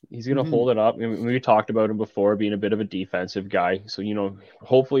 He's going to hold it up. I mean, we talked about him before being a bit of a defensive guy. So,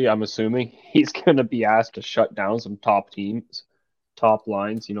 hopefully I'm assuming he's going to be asked to shut down some top teams, top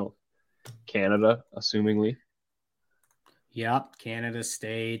lines, Canada, assumingly. Yep. Canada,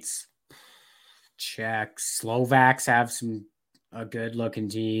 States, Czechs, Slovaks have a good looking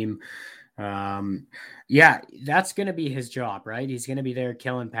team. That's going to be his job, right? He's going to be there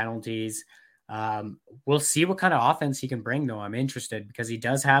killing penalties. We'll see what kind of offense he can bring, though. I'm interested because he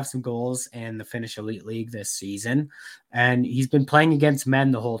does have some goals in the Finnish Elite League this season, and he's been playing against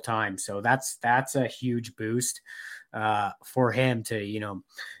men the whole time. So that's a huge boost for him to,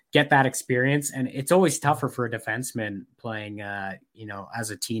 get that experience. And it's always tougher for a defenseman playing, as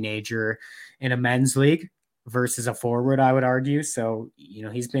a teenager in a men's league versus a forward, I would argue. So,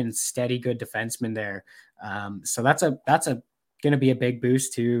 he's been steady, good defenseman there. So that's going to be a big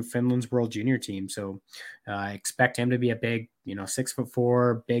boost to Finland's World Junior team. So I expect him to be a big,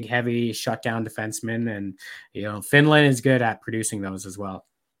 6'4", big, heavy shutdown defenseman. And, Finland is good at producing those as well.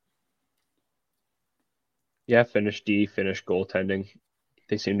 Yeah. Finnish goaltending.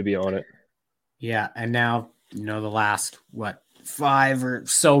 They seem to be on it. Yeah. And now, the last, 5 or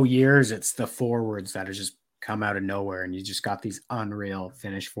so years, it's the forwards that are just come out of nowhere. And you just got these unreal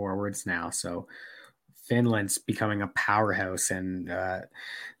Finnish forwards now. So Finland's becoming a powerhouse, and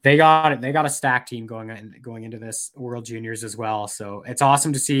they got it. They got a stacked team going into this World Juniors as well. So it's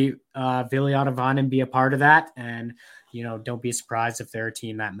awesome to see Ville Ottavainen be a part of that. And don't be surprised if they're a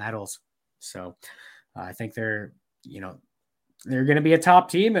team that medals. So I think they're going to be a top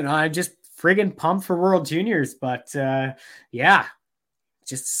team, and I just friggin' pumped for World Juniors. But just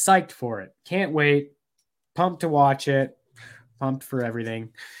psyched for it. Can't wait. Pumped to watch it. Pumped for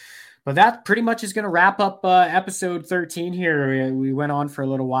everything. But that pretty much is going to wrap up episode 13 here. We went on for a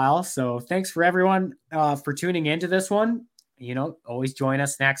little while. So thanks for everyone for tuning into this one. Always join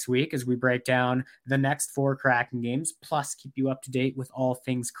us next week as we break down the next 4 Kraken games, plus keep you up to date with all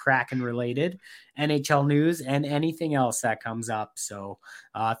things Kraken related, NHL news, and anything else that comes up. So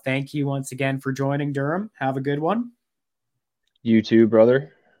thank you once again for joining, Durham. Have a good one. You too,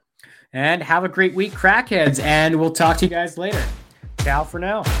 brother. And have a great week, Crackheads. And we'll talk to you guys later. Ciao for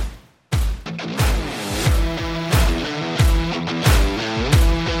now.